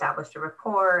then you've established a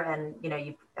rapport and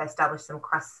you've established some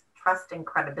trust and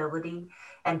credibility,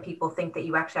 and people think that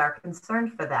you actually are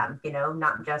concerned for them,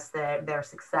 not just their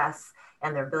success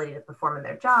and their ability to perform in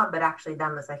their job, but actually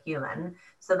them as a human.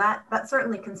 So that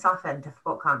certainly can soften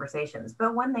difficult conversations.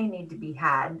 But when they need to be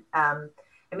had,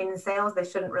 in sales, they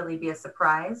shouldn't really be a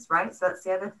surprise, right? So that's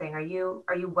the other thing. Are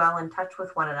you well in touch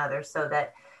with one another so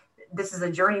that this is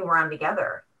a journey we're on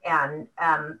together? And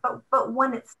but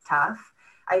when it's tough,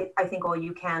 I think all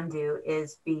you can do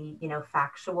is be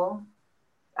factual,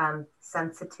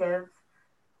 sensitive,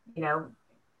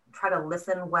 try to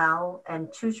listen well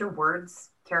and choose your words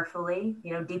carefully.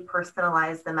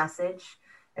 Depersonalize the message.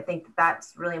 I think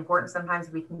that's really important. Sometimes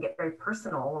we can get very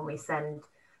personal when we send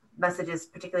messages,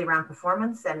 particularly around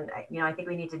performance, and I think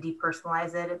we need to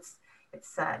depersonalize it.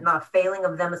 It's not a failing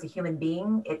of them as a human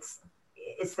being. It's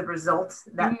the results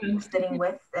that we're sitting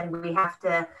with, and we have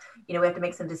to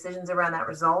make some decisions around that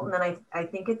result. And then I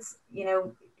think it's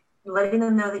letting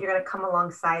them know that you're going to come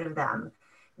alongside of them.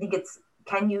 I think it's,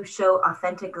 can you show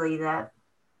authentically that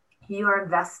you are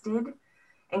invested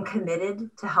and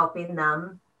committed to helping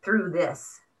them through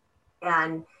this,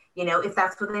 and if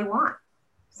that's what they want.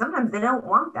 Sometimes they don't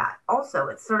want that. Also,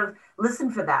 it's sort of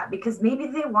listen for that, because maybe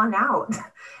they want out.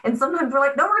 And sometimes we're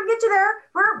like, no, we're gonna get you there.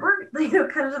 We're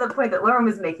kind of to the point that Lauren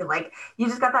was making, like, you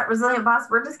just got that resilient boss.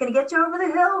 We're just gonna get you over the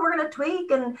hill. We're gonna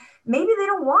tweak. And maybe they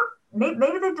don't want,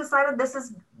 maybe they've decided this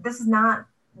is not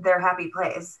their happy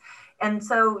place. And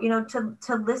so,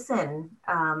 to listen,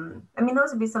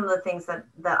 those would be some of the things that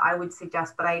I would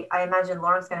suggest, but I imagine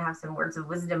Lauren's gonna have some words of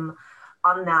wisdom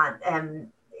on that.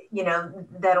 And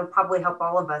that'll probably help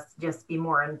all of us just be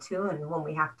more in tune when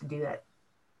we have to do it.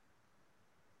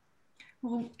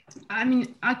 Well,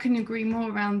 I couldn't agree more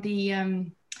around the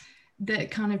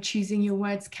kind of choosing your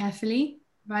words carefully,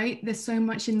 right? There's so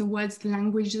much in the words, the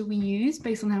language that we use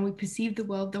based on how we perceive the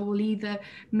world that will either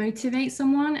motivate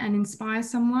someone and inspire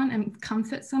someone and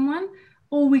comfort someone,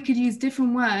 or we could use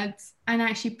different words and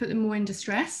actually put them more in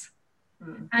distress.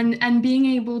 And being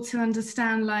able to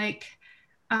understand, like,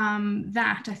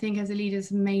 that, I think, as a leader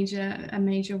is a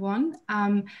major one.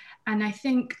 And I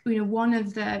think,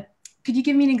 could you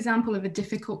give me an example of a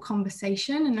difficult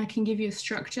conversation? And I can give you a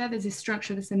structure. There's a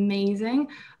structure that's amazing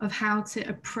of how to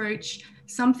approach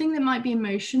something that might be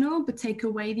emotional, but take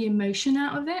away the emotion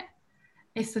out of it.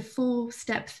 It's a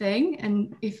 4-step thing.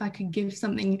 And if I could give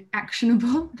something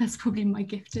actionable, that's probably my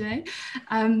gift today.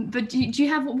 But do you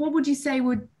have, what would you say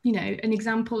would, an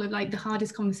example of like the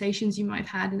hardest conversations you might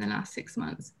have had in the last 6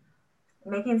 months?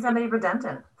 Making somebody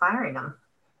redundant, firing them.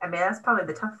 I mean, that's probably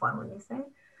the tough one, wouldn't you say?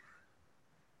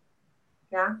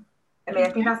 Yeah. I mean, I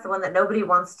think that's the one that nobody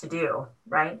wants to do,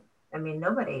 right? I mean,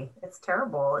 nobody. It's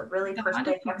terrible. It really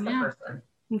personally affects the person.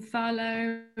 And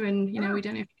furlough, and we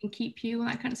don't know if we can keep you, all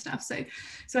that kind of stuff.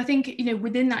 So I think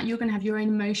within that, you're going to have your own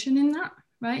emotion in that,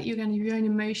 right? You're going to have your own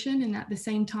emotion, and at the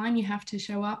same time, you have to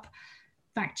show up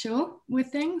factual with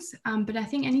things. But I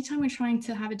think anytime we're trying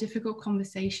to have a difficult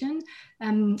conversation,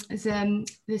 there's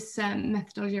this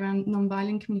methodology around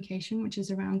nonviolent communication, which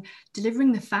is around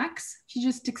delivering the facts. If you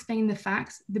just explain the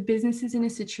facts, the business is in a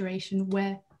situation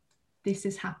where this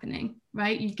is happening,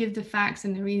 right? You give the facts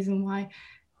and the reason why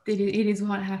it is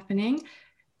what's happening.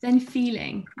 Then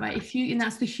feeling, right? And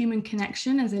that's the human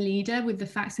connection as a leader with the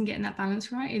facts and getting that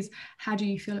balance right, is how do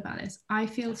you feel about this? I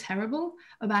feel terrible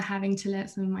about having to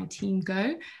let some of my team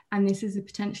go. And this is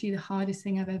potentially the hardest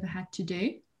thing I've ever had to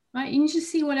do, right? You just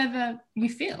see whatever you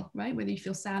feel, right? Whether you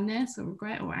feel sadness or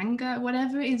regret or anger,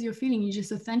 whatever it is you're feeling, you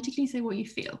just authentically say what you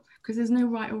feel, because there's no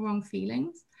right or wrong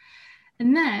feelings.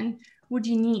 And then what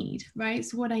do you need, right?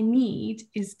 So what I need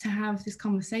is to have this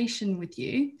conversation with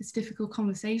you, this difficult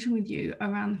conversation with you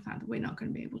around the fact that we're not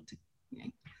going to be able to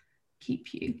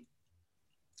keep you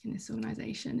in this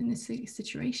organization, in this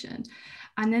situation.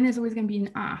 And then there's always going to be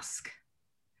an ask.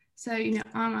 So,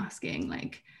 I'm asking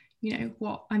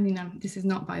what, this is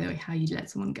not, by the way, how you let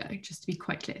someone go, just to be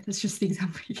quite clear. That's just the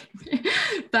example you gave me.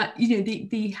 But,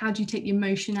 the how do you take the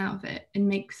emotion out of it and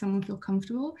make someone feel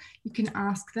comfortable? You can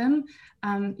ask them,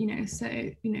 what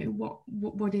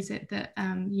is it that,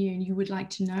 you would like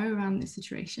to know around this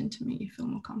situation to make you feel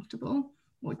more comfortable?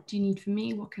 What do you need from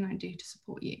me? What can I do to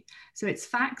support you? So it's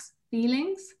facts,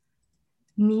 feelings,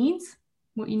 needs,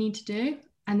 what you need to do,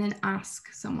 and then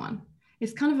ask someone.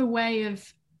 It's kind of a way of,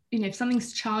 if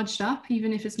something's charged up,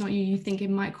 even if it's not you think it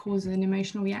might cause an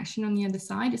emotional reaction on the other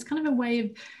side. It's kind of a way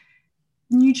of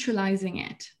neutralizing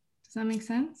it. Does that make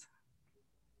sense?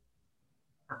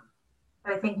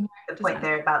 I think the point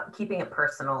there about keeping it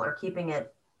personal or keeping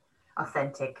it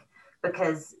authentic,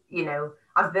 because,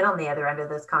 I've been on the other end of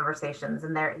those conversations,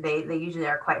 and they usually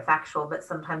are quite factual, but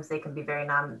sometimes they can be very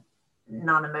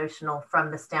non-emotional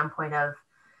from the standpoint of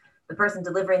the person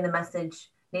delivering the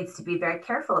message needs to be very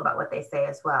careful about what they say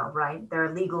as well, right? There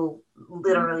are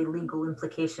literally legal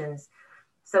implications.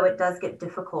 So it does get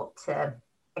difficult to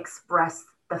express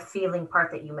the feeling part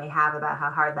that you may have about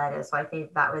how hard that is. So I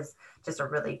think that was just a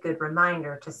really good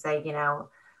reminder to say,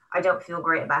 I don't feel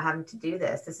great about having to do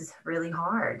this. This is really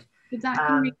hard. But that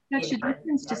can make such a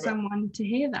difference to someone to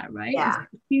hear that, right? Yeah.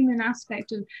 It's the human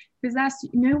aspect of, because that's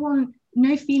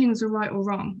no feelings are right or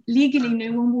wrong. Legally,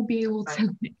 no one will be able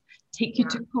to take you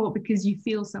to court because you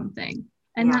feel something.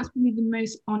 And that's really the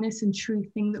most honest and true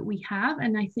thing that we have.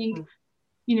 And I think,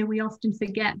 we often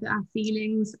forget that our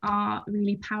feelings are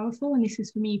really powerful. And this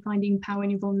is, for me, finding power in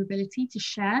your vulnerability to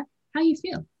share how you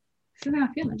feel. This is how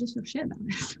I feel. I just want to share that.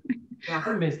 The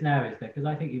problem is now is that, because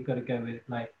I think you've got to go with,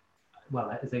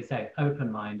 as they say, open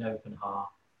mind, open heart.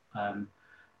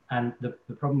 And the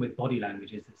problem with body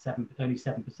language is that only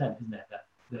 7%, isn't it, that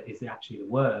is actually the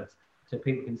words. So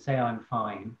people can say, I'm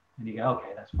fine. And you go,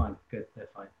 okay, that's fine, good, they're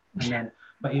fine. And then,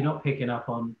 but you're not picking up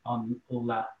on all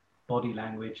that body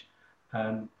language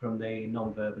from the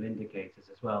non-verbal indicators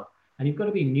as well. And you've got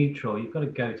to be neutral. You've got to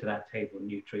go to that table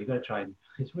neutral. You've got to try and,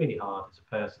 it's really hard as a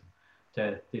person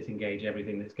to disengage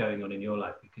everything that's going on in your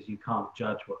life, because you can't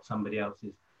judge what somebody else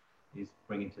is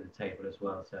bringing to the table as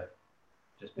well. So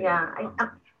just be neutral.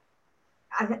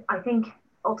 I think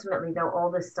ultimately, though,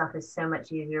 all this stuff is so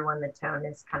much easier when the tone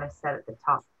is kind of set at the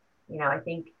top. I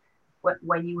think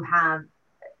when you have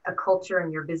a culture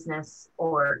in your business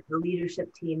or the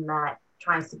leadership team that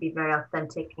tries to be very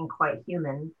authentic and quite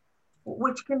human,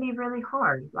 which can be really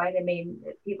hard, right? I mean,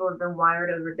 people have been wired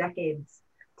over decades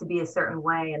to be a certain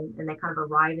way, and they kind of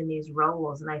arrive in these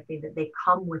roles. And I think that they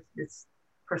come with this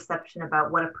perception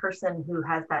about what a person who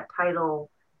has that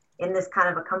title in this kind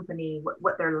of a company,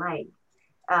 what they're like.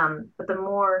 But the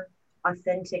more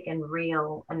authentic and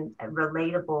real and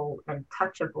relatable and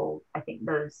touchable I think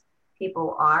those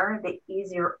people are, the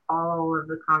easier all of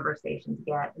the conversations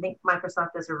get. I think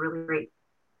Microsoft does a really great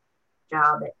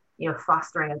job at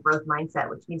fostering a growth mindset,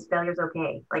 which means failure is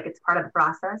okay. Like, it's part of the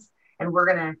process, and we're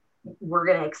gonna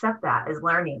accept that as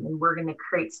learning, and we're gonna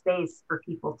create space for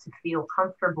people to feel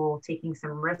comfortable taking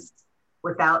some risks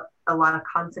without a lot of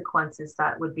consequences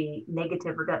that would be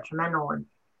negative or detrimental. And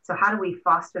so how do we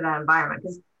foster that environment?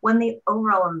 Because when the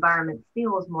overall environment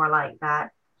feels more like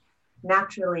that,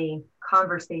 naturally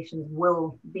conversations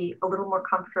will be a little more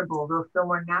comfortable. They'll feel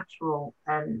more natural,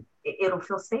 and it'll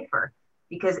feel safer.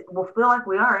 because we'll feel like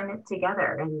we are in it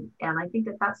together. And I think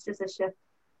that that's just a shift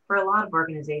for a lot of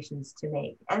organizations to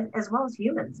make, as well as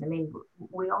humans. I mean,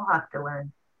 we all have to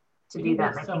learn to do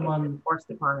that. Someone it's forced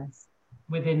upon us.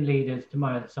 Within leaders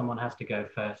tomorrow, that someone has to go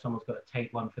first. Someone's got to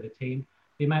take one for the team.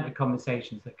 The amount of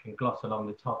conversations that can gloss along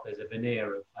the top, there's a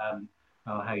veneer of,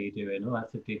 oh, how you doing? Oh,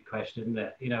 that's a good question.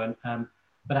 That, you know, and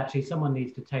but actually someone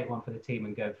needs to take one for the team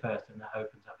and go first, and that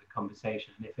opens up the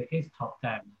conversation. And if it is top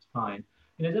down, that's fine.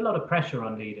 You know, there's a lot of pressure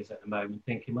on leaders at the moment,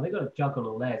 thinking, well, they've got to juggle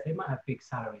all theirs. They might have big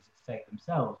salaries at stake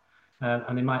themselves,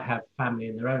 and they might have family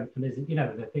in their own. And there's, you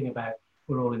know, the thing about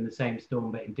we're all in the same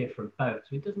storm, but in different boats.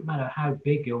 So it doesn't matter how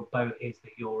big your boat is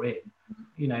that you're in.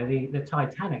 You know, the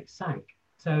Titanic sank.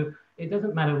 So it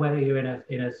doesn't matter whether you're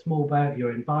in a small boat,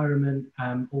 your environment,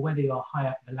 or whether you're high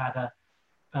up the ladder.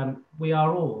 We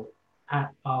are all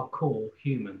at our core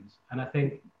humans. And I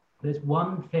think there's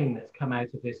one thing that's come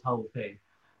out of this whole thing,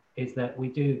 is that we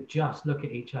do just look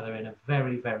at each other in a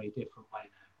very, very different way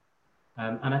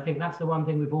now. And I think that's the one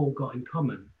thing we've all got in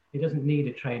common. It doesn't need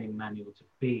a training manual to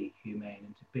be humane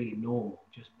and to be normal.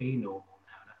 Just be normal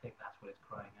now. And I think that's what it's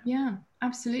crying out. Yeah,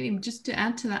 absolutely. Just to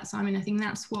add to that, Simon, I think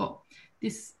that's what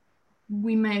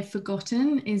we may have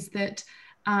forgotten, is that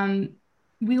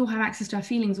we all have access to our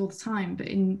feelings all the time, but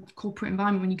in corporate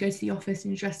environment, when you go to the office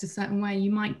and you're dressed a certain way, you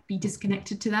might be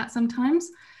disconnected to that sometimes.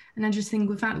 And I just think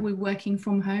the fact that we're working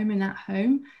from home and at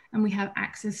home, and we have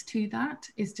access to that,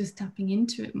 is just tapping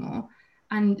into it more.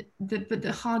 And but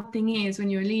the hard thing is, when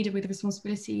you're a leader with a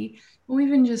responsibility, or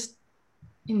even just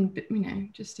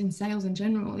in sales in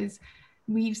general, is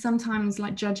we sometimes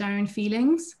like judge our own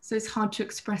feelings. So it's hard to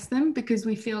express them, because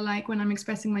we feel like when I'm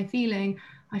expressing my feeling,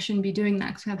 I shouldn't be doing that,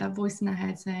 because we have that voice in our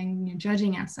head saying, you know,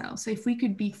 judging ourselves. So if we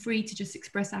could be free to just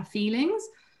express our feelings,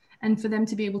 and for them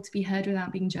to be able to be heard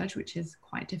without being judged, which is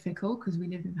quite difficult because we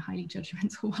live in a highly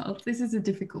judgmental world. This is a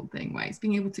difficult thing, right? It's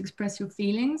being able to express your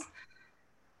feelings.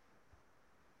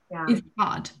 Yeah. It's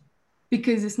hard,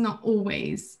 because it's not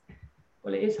always.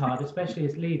 Well, it is hard, especially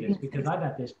as leaders, because I've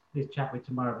had this chat with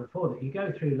Tamara before, that you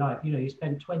go through life, you know, you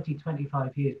spend 20,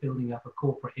 25 years building up a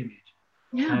corporate image.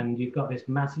 Yeah. And you've got this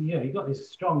massive, you know, you've got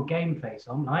this strong game face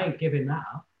on. I ain't giving that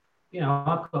up. You know,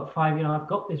 I've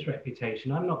got this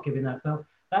reputation. I'm not giving that up.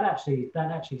 That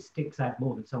actually sticks out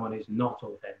more than someone who's not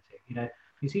authentic. You know,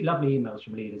 you see lovely emails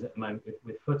from leaders at the moment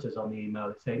with footers on the email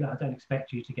that say, look, I don't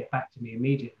expect you to get back to me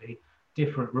immediately.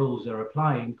 Different rules are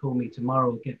applying. Call me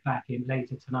tomorrow, get back in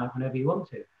later tonight, whenever you want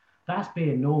to. That's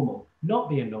being normal. Not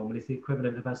being normal is the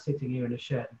equivalent of us sitting here in a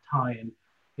shirt and tie and,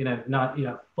 not,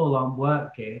 full on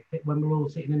work gear when we're all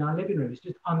sitting in our living room. It's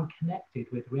just unconnected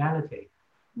with reality.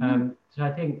 So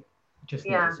I think just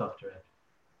needs a softer edge.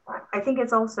 I think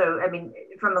it's also, I mean,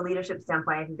 from a leadership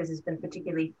standpoint, I think this has been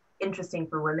particularly interesting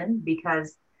for women,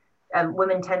 because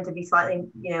women tend to be slightly,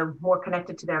 more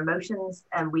connected to their emotions,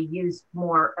 and we use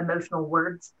more emotional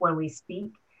words when we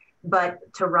speak. But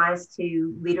to rise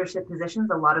to leadership positions,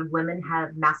 a lot of women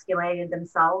have masculated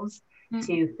themselves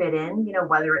to fit in,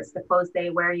 whether it's the clothes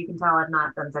they wear. You can tell I've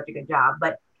not done such a good job,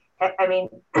 but I mean,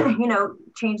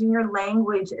 changing your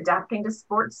language, adapting to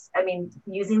sports, I mean,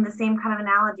 using the same kind of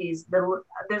analogies. There's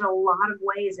a lot of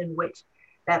ways in which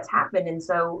that's happened. And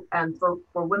so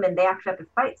for women, they actually have to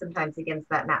fight sometimes against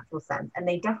that natural sense. And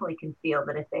they definitely can feel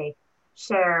that if they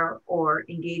share or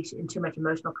engage in too much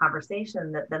emotional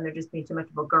conversation, that then they're just being too much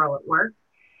of a girl at work.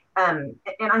 And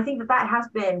I think that has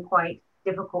been quite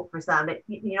difficult for some. But,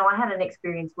 I had an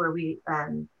experience where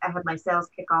I had my sales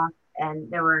kickoff, and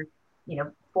there were,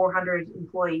 400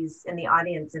 employees in the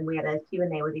audience, and we had a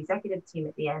Q&A with the executive team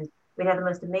at the end. We had the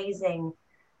most amazing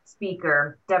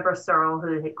speaker, Deborah Searle,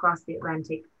 who had crossed the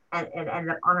Atlantic and ended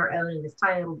up on her own in this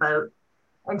tiny little boat.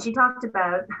 And she talked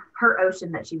about her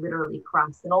ocean that she literally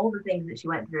crossed and all the things that she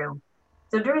went through.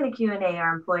 So during the Q&A,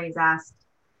 our employees asked,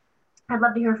 I'd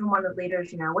love to hear from one of the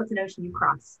leaders, what's an ocean you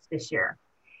crossed this year?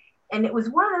 And it was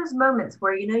one of those moments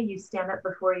where, you stand up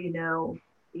before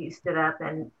you stood up,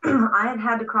 and I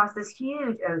had to cross this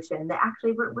huge ocean that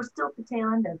actually we're still at the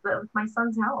tail end of, but with my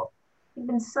son's health. He'd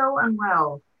been so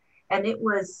unwell, and it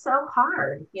was so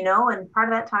hard, and part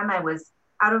of that time I was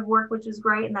out of work, which was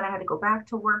great. And then I had to go back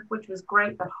to work, which was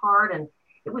great, but hard. And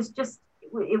it was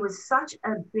such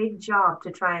a big job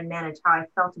to try and manage how I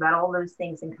felt about all those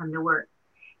things and come to work.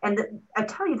 And I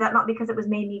tell you that not because it was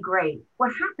made me great.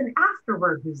 What happened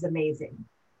afterward was amazing.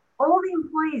 All the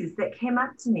employees that came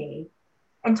up to me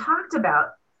and talked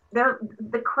about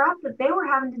the crap that they were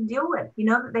having to deal with,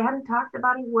 that they hadn't talked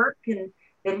about at work, and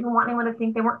they didn't want anyone to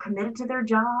think they weren't committed to their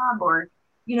job, or,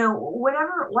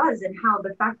 whatever it was. And how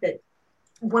the fact that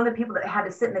one of the people that had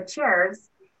to sit in the chairs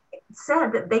said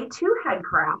that they too had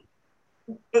crap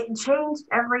it changed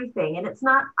everything. And it's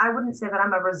not, I wouldn't say that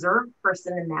I'm a reserved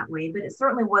person in that way, but it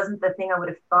certainly wasn't the thing I would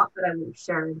have thought that I would have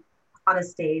shared on a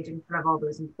stage in front of all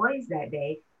those employees that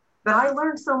day. But I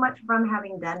learned so much from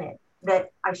having done it that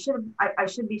I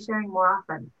should be sharing more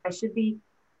often. I should be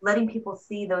letting people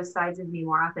see those sides of me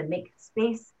more often, make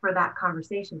space for that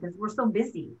conversation, because we're so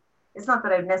busy. It's not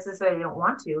that I necessarily don't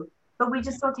want to, but we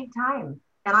just don't take time.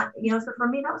 And so for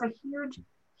me, that was a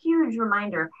huge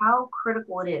reminder of how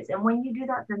critical it is. And when you do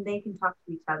that, then they can talk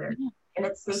to each other and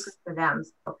it's safer for them.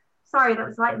 So sorry, that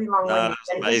was slightly long-winded. No,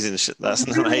 that's amazing. That's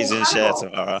an amazing share,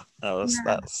 Tamara.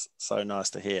 That's so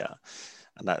nice to hear.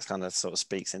 And that kind of sort of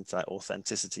speaks into that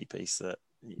authenticity piece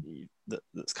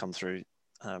that's come through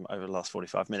over the last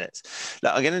 45 minutes.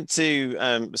 Now, I'm getting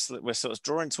to, we're sort of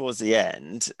drawing towards the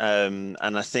end, and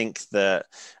I think that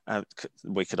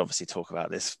we could obviously talk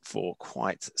about this for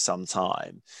quite some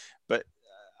time, but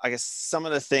I guess some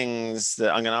of the things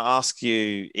that I'm going to ask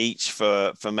you each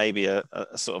for maybe a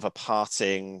sort of a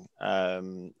parting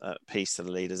piece to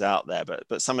the leaders out there,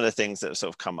 but some of the things that have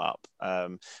sort of come up,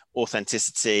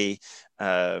 authenticity,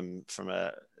 from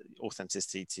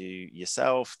authenticity to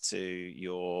yourself, to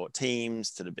your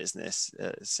teams, to the business,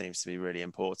 seems to be really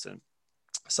important.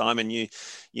 Simon, you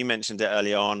mentioned it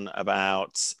early on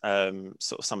about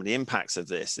sort of some of the impacts of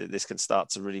this. This can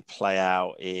start to really play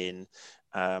out in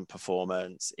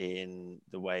performance, in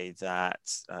the way that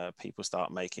people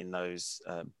start making those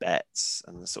bets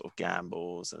and the sort of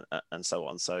gambles and so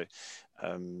on. So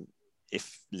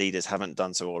if leaders haven't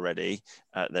done so already,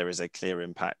 there is a clear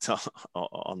impact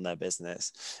on their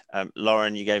business.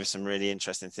 Lauren, you gave us some really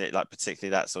interesting things, like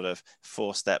particularly that sort of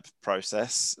 4-step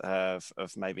process of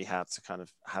maybe how to kind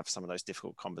of have some of those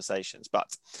difficult conversations.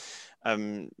 But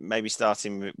maybe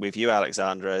starting with you,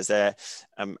 Alexandra, is there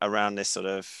around this sort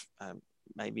of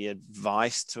maybe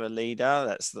advice to a leader?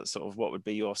 That's sort of what would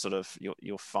be your sort of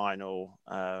your final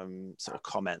sort of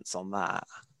comments on that?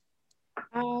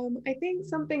 I think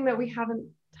something that we haven't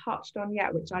touched on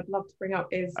yet, which I'd love to bring up,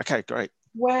 is okay, great.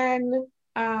 When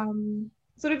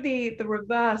sort of the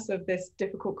reverse of this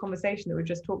difficult conversation that we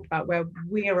just talked about, where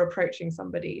we are approaching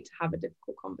somebody to have a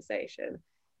difficult conversation,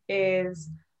 is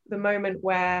the moment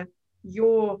where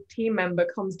your team member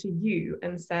comes to you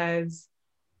and says,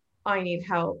 I need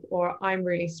help, or I'm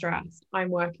really stressed, I'm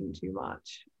working too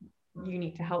much, you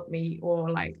need to help me, or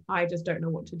like, I just don't know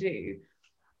what to do.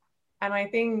 And I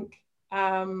think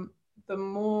the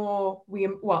more we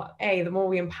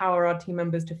empower our team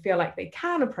members to feel like they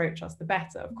can approach us, the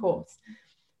better, of course.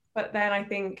 But then I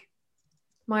think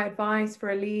my advice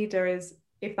for a leader is,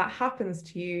 if that happens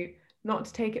to you, not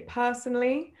to take it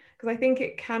personally, because I think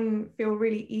it can feel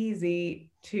really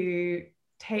easy to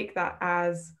take that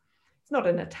as, it's not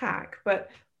an attack, but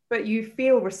you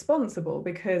feel responsible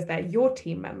because they're your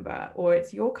team member or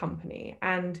it's your company,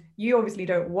 and you obviously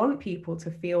don't want people to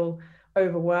feel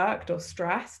overworked or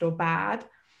stressed or bad.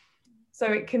 So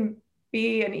it can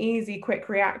be an easy, quick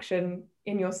reaction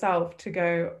in yourself to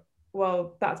go,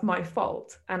 well, that's my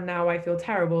fault, and now I feel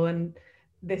terrible, and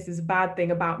this is a bad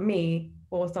thing about me,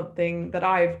 or something that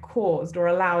I've caused or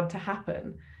allowed to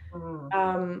happen.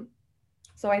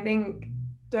 So I think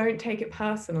don't take it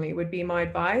personally would be my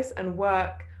advice, and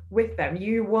work with them.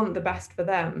 You want the best for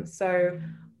them, so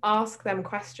ask them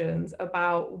questions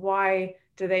about why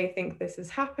do they think this is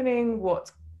happening,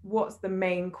 what's the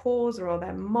main cause, or are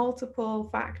there multiple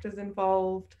factors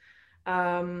involved,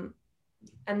 and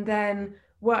then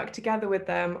work together with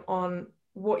them on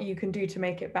what you can do to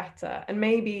make it better. And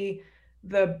maybe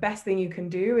the best thing you can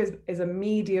do is a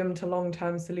medium to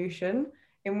long-term solution,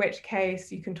 in which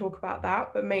case you can talk about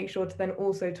that, but make sure to then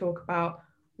also talk about,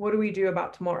 what do we do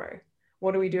about tomorrow?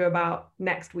 What do we do about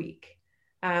next week?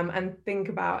 And think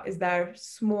about, is there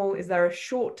a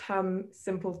short-term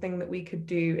simple thing that we could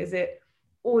do? Is it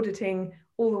auditing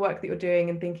all the work that you're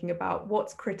doing and thinking about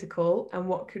what's critical and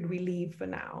what could we leave for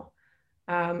now?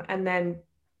 And then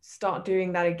start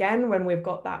doing that again when we've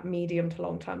got that medium to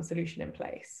long-term solution in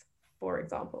place, for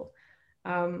example.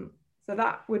 So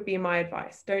that would be my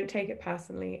advice. Don't take it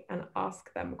personally and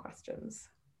ask them questions.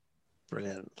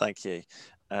 Brilliant, thank you.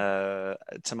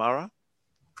 Tamara?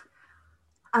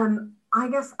 I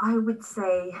guess I would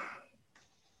say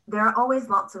there are always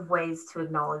lots of ways to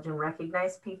acknowledge and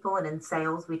recognize people. And in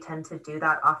sales, we tend to do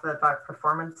that off of our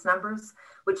performance numbers,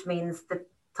 which means the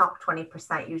top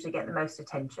 20% usually get the most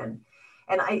attention.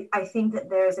 And I think that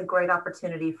there's a great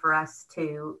opportunity for us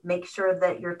to make sure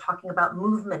that you're talking about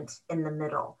movement in the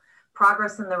middle,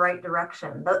 progress in the right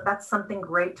direction. That's something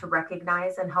great to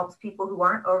recognize, and helps people who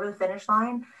aren't over the finish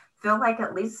line feel like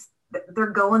at least they're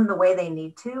going the way they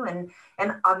need to.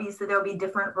 And obviously there'll be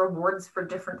different rewards for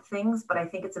different things, but I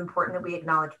think it's important that we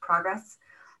acknowledge progress,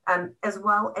 as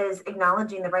well as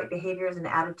acknowledging the right behaviors and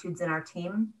attitudes in our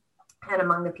team and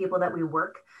among the people that we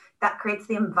work. That creates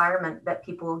the environment that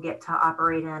people will get to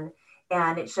operate in.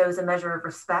 And it shows a measure of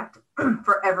respect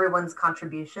for everyone's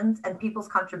contributions, and people's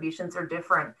contributions are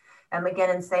different. Again,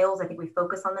 in sales, I think we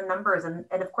focus on the numbers, and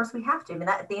of course we have to. I mean,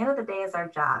 that, at the end of the day is our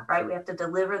job, right? We have to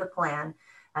deliver the plan,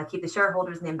 keep the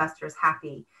shareholders and the investors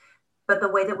happy. But the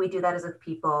way that we do that is with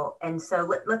people. And so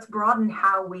let's broaden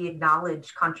how we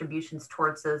acknowledge contributions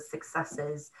towards those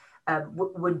successes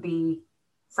would be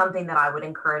something that I would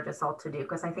encourage us all to do.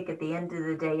 Because I think at the end of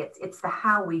the day, it's the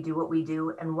how we do what we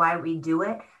do and why we do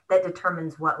it that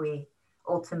determines what we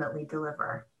ultimately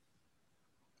deliver.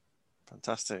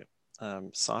 Fantastic.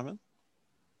 Simon?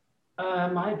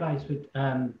 My advice would,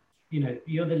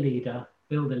 you're the leader,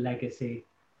 build a legacy,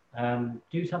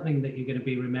 do something that you're going to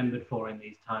be remembered for in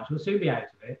these times. We'll soon be out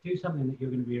of it. Do something that you're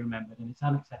going to be remembered, and it's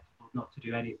unacceptable not to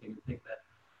do anything and think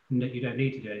that you don't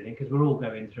need to do anything, because we're all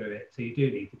going through it. So you do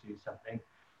need to do something,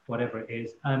 whatever it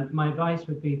is. My advice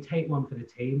would be take one for the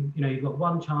team. You've got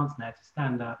one chance now to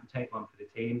stand up and take one for the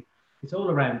team. It's all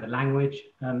around the language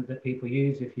that people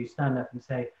use. If you stand up and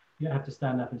say, you don't have to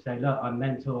stand up and say, look, I'm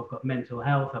mental, I've got mental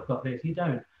health, I've got this. You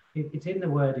don't. It's in the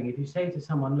wording. If you say to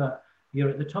someone, look, you're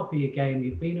at the top of your game,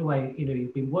 you've been away,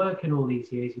 you've been working all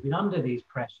these years, you've been under these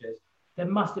pressures. There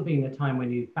must have been a time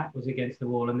when your back was against the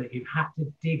wall and that you've had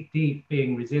to dig deep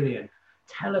being resilient.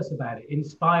 Tell us about it,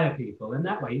 inspire people. And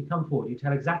that way you come forward, you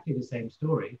tell exactly the same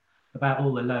story about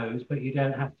all the lows, but you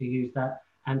don't have to use that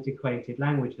antiquated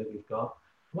language that we've got.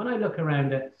 When I look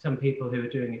around at some people who are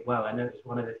doing it well, I know it's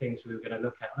one of the things we were going to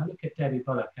look at. When I look at Debbie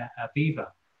Bullock at Aviva,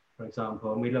 for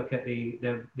example, and we look at the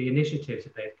initiatives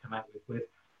that they've come out with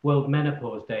World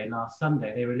Menopause Day last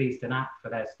Sunday, they released an app for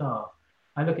their staff.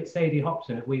 I look at Sadie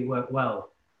Hobson at We Work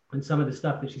Well, and some of the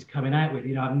stuff that she's coming out with.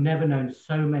 I've never known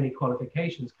so many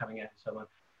qualifications coming out of someone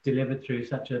delivered through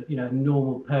such a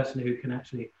normal person who can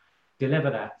actually deliver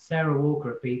that. Sarah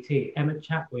Walker at BT, Emma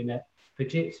Chapwin at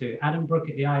Fujitsu, Adam Brook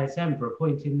at the ISM for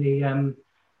appointing the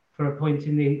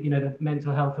the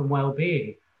mental health and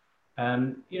well-being.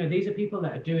 These are people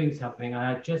that are doing something. And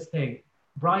I just think,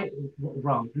 right or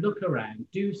wrong, look around,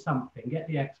 do something, get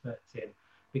the experts in,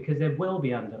 because there will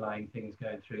be underlying things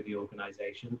going through the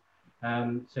organization.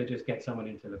 So just get someone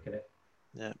in to look at it.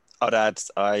 Yeah, I'd add,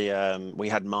 we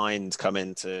had Mind come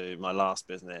into my last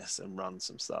business and run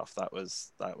some stuff. That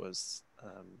was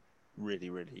really,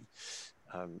 really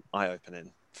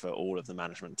eye-opening for all of the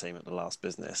management team at the last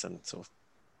business, and sort of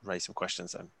raise some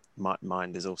questions. So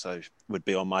Mind is also would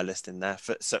be on my list in there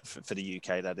for the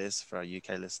UK, that is, for our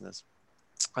UK listeners.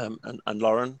 And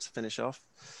Lauren, to finish off.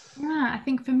 Yeah, I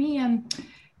think for me,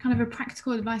 kind of a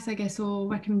practical advice, I guess, or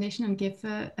recommendation I'd give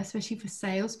for, especially for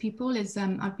salespeople, is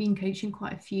I've been coaching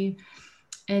quite a few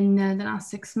in the last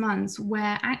 6 months,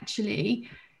 where actually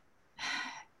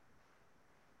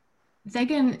they're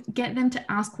going to get them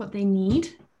to ask what they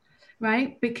need,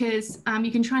 right? Because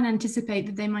you can try and anticipate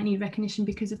that they might need recognition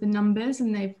because of the numbers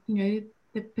and they've,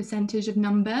 the percentage of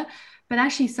number, but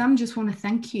actually some just want to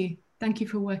thank you. Thank you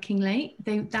for working late.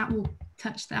 That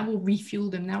will refuel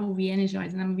them, that will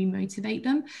re-energize them and re-motivate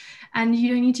them. And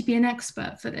you don't need to be an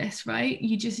expert for this, right?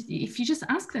 If you just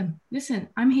ask them, listen,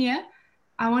 I'm here.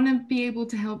 I want to be able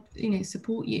to help,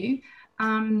 support you.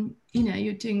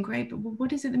 You're doing great, but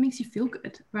what is it that makes you feel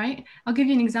good, right? I'll give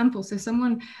you an example. So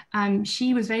someone,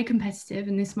 she was very competitive,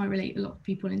 and this might relate a lot of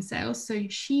people in sales. So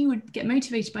she would get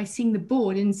motivated by seeing the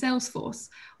board in Salesforce,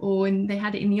 or they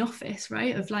had it in the office,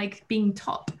 right? Of like being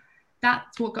top.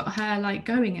 That's what got her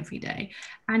going every day.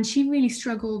 And she really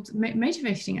struggled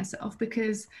motivating herself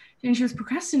because she was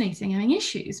procrastinating, having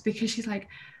issues, because she's like,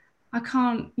 I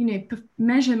can't,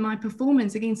 measure my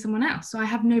performance against someone else. So I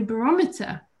have no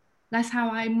barometer. That's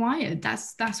how I'm wired.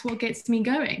 That's what gets me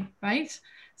going, right?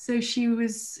 So she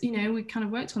was, we kind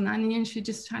of worked on that. And in the end, she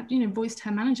just had, voiced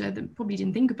her manager that probably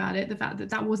didn't think about it. The fact that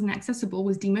that wasn't accessible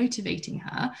was demotivating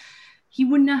her. He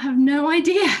wouldn't have no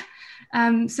idea.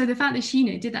 So the fact that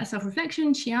she did that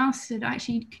self-reflection, she asked, said,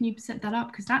 actually, can you set that up?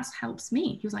 Because that helps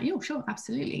me. He was like, yeah, sure,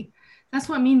 absolutely. That's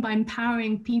what I mean by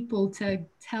empowering people to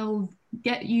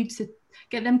get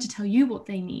them to tell you what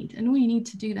they need. And all you need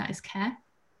to do that is care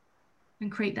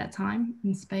and create that time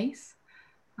and space.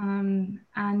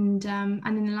 And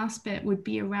then the last bit would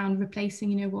be around replacing,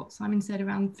 you know, what Simon said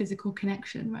around physical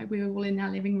connection, right? We're all in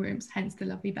our living rooms, hence the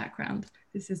lovely background.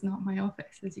 This is not my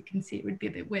office. As you can see, it would be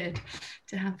a bit weird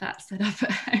to have that set up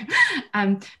at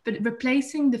home. But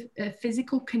replacing the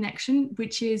physical connection,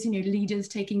 which is, you know, leaders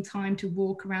taking time to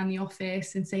walk around the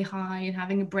office and say hi and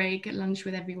having a break at lunch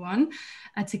with everyone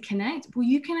to connect. Well,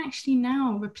 you can actually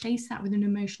now replace that with an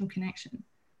emotional connection.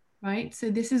 Right. So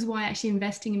this is why actually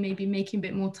investing in maybe making a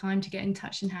bit more time to get in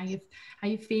touch and how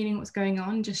you're feeling, what's going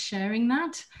on, just sharing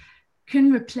that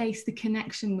can replace the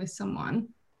connection with someone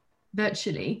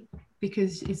virtually,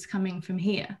 because it's coming from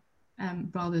here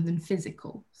rather than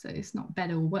physical. So it's not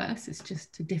better or worse. It's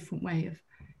just a different way of,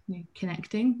 you know,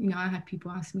 connecting. You know, I have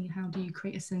people ask me, how do you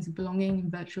create a sense of belonging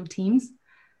in virtual teams?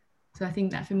 So I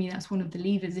think that for me, that's one of the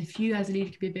levers. If you as a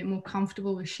leader can be a bit more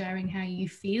comfortable with sharing how you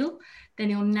feel, then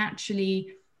you'll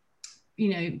naturally, you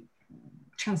know,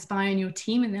 transpire in your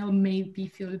team, and they'll maybe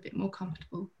feel a bit more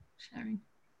comfortable sharing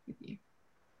with you.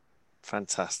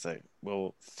 Fantastic.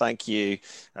 Well, thank you.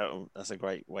 That's a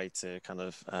great way to kind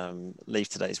of leave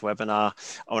today's webinar.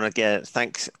 I want to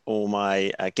thank all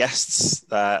my guests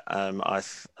that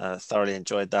I've thoroughly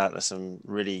enjoyed that. There's some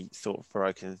really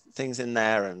thought-provoking things in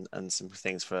there, and some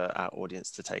things for our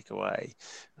audience to take away.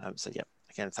 So yeah,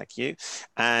 again, thank you.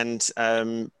 And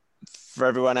for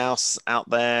everyone else out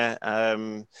there,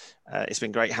 it's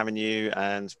been great having you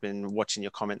and been watching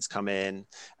your comments come in,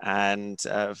 and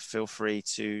feel free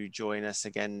to join us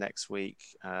again next week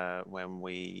when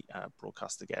we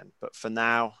broadcast again. But for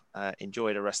now,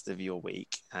 enjoy the rest of your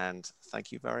week, and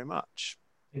thank you very much.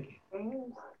 Thank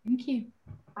you. Thank you.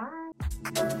 Bye.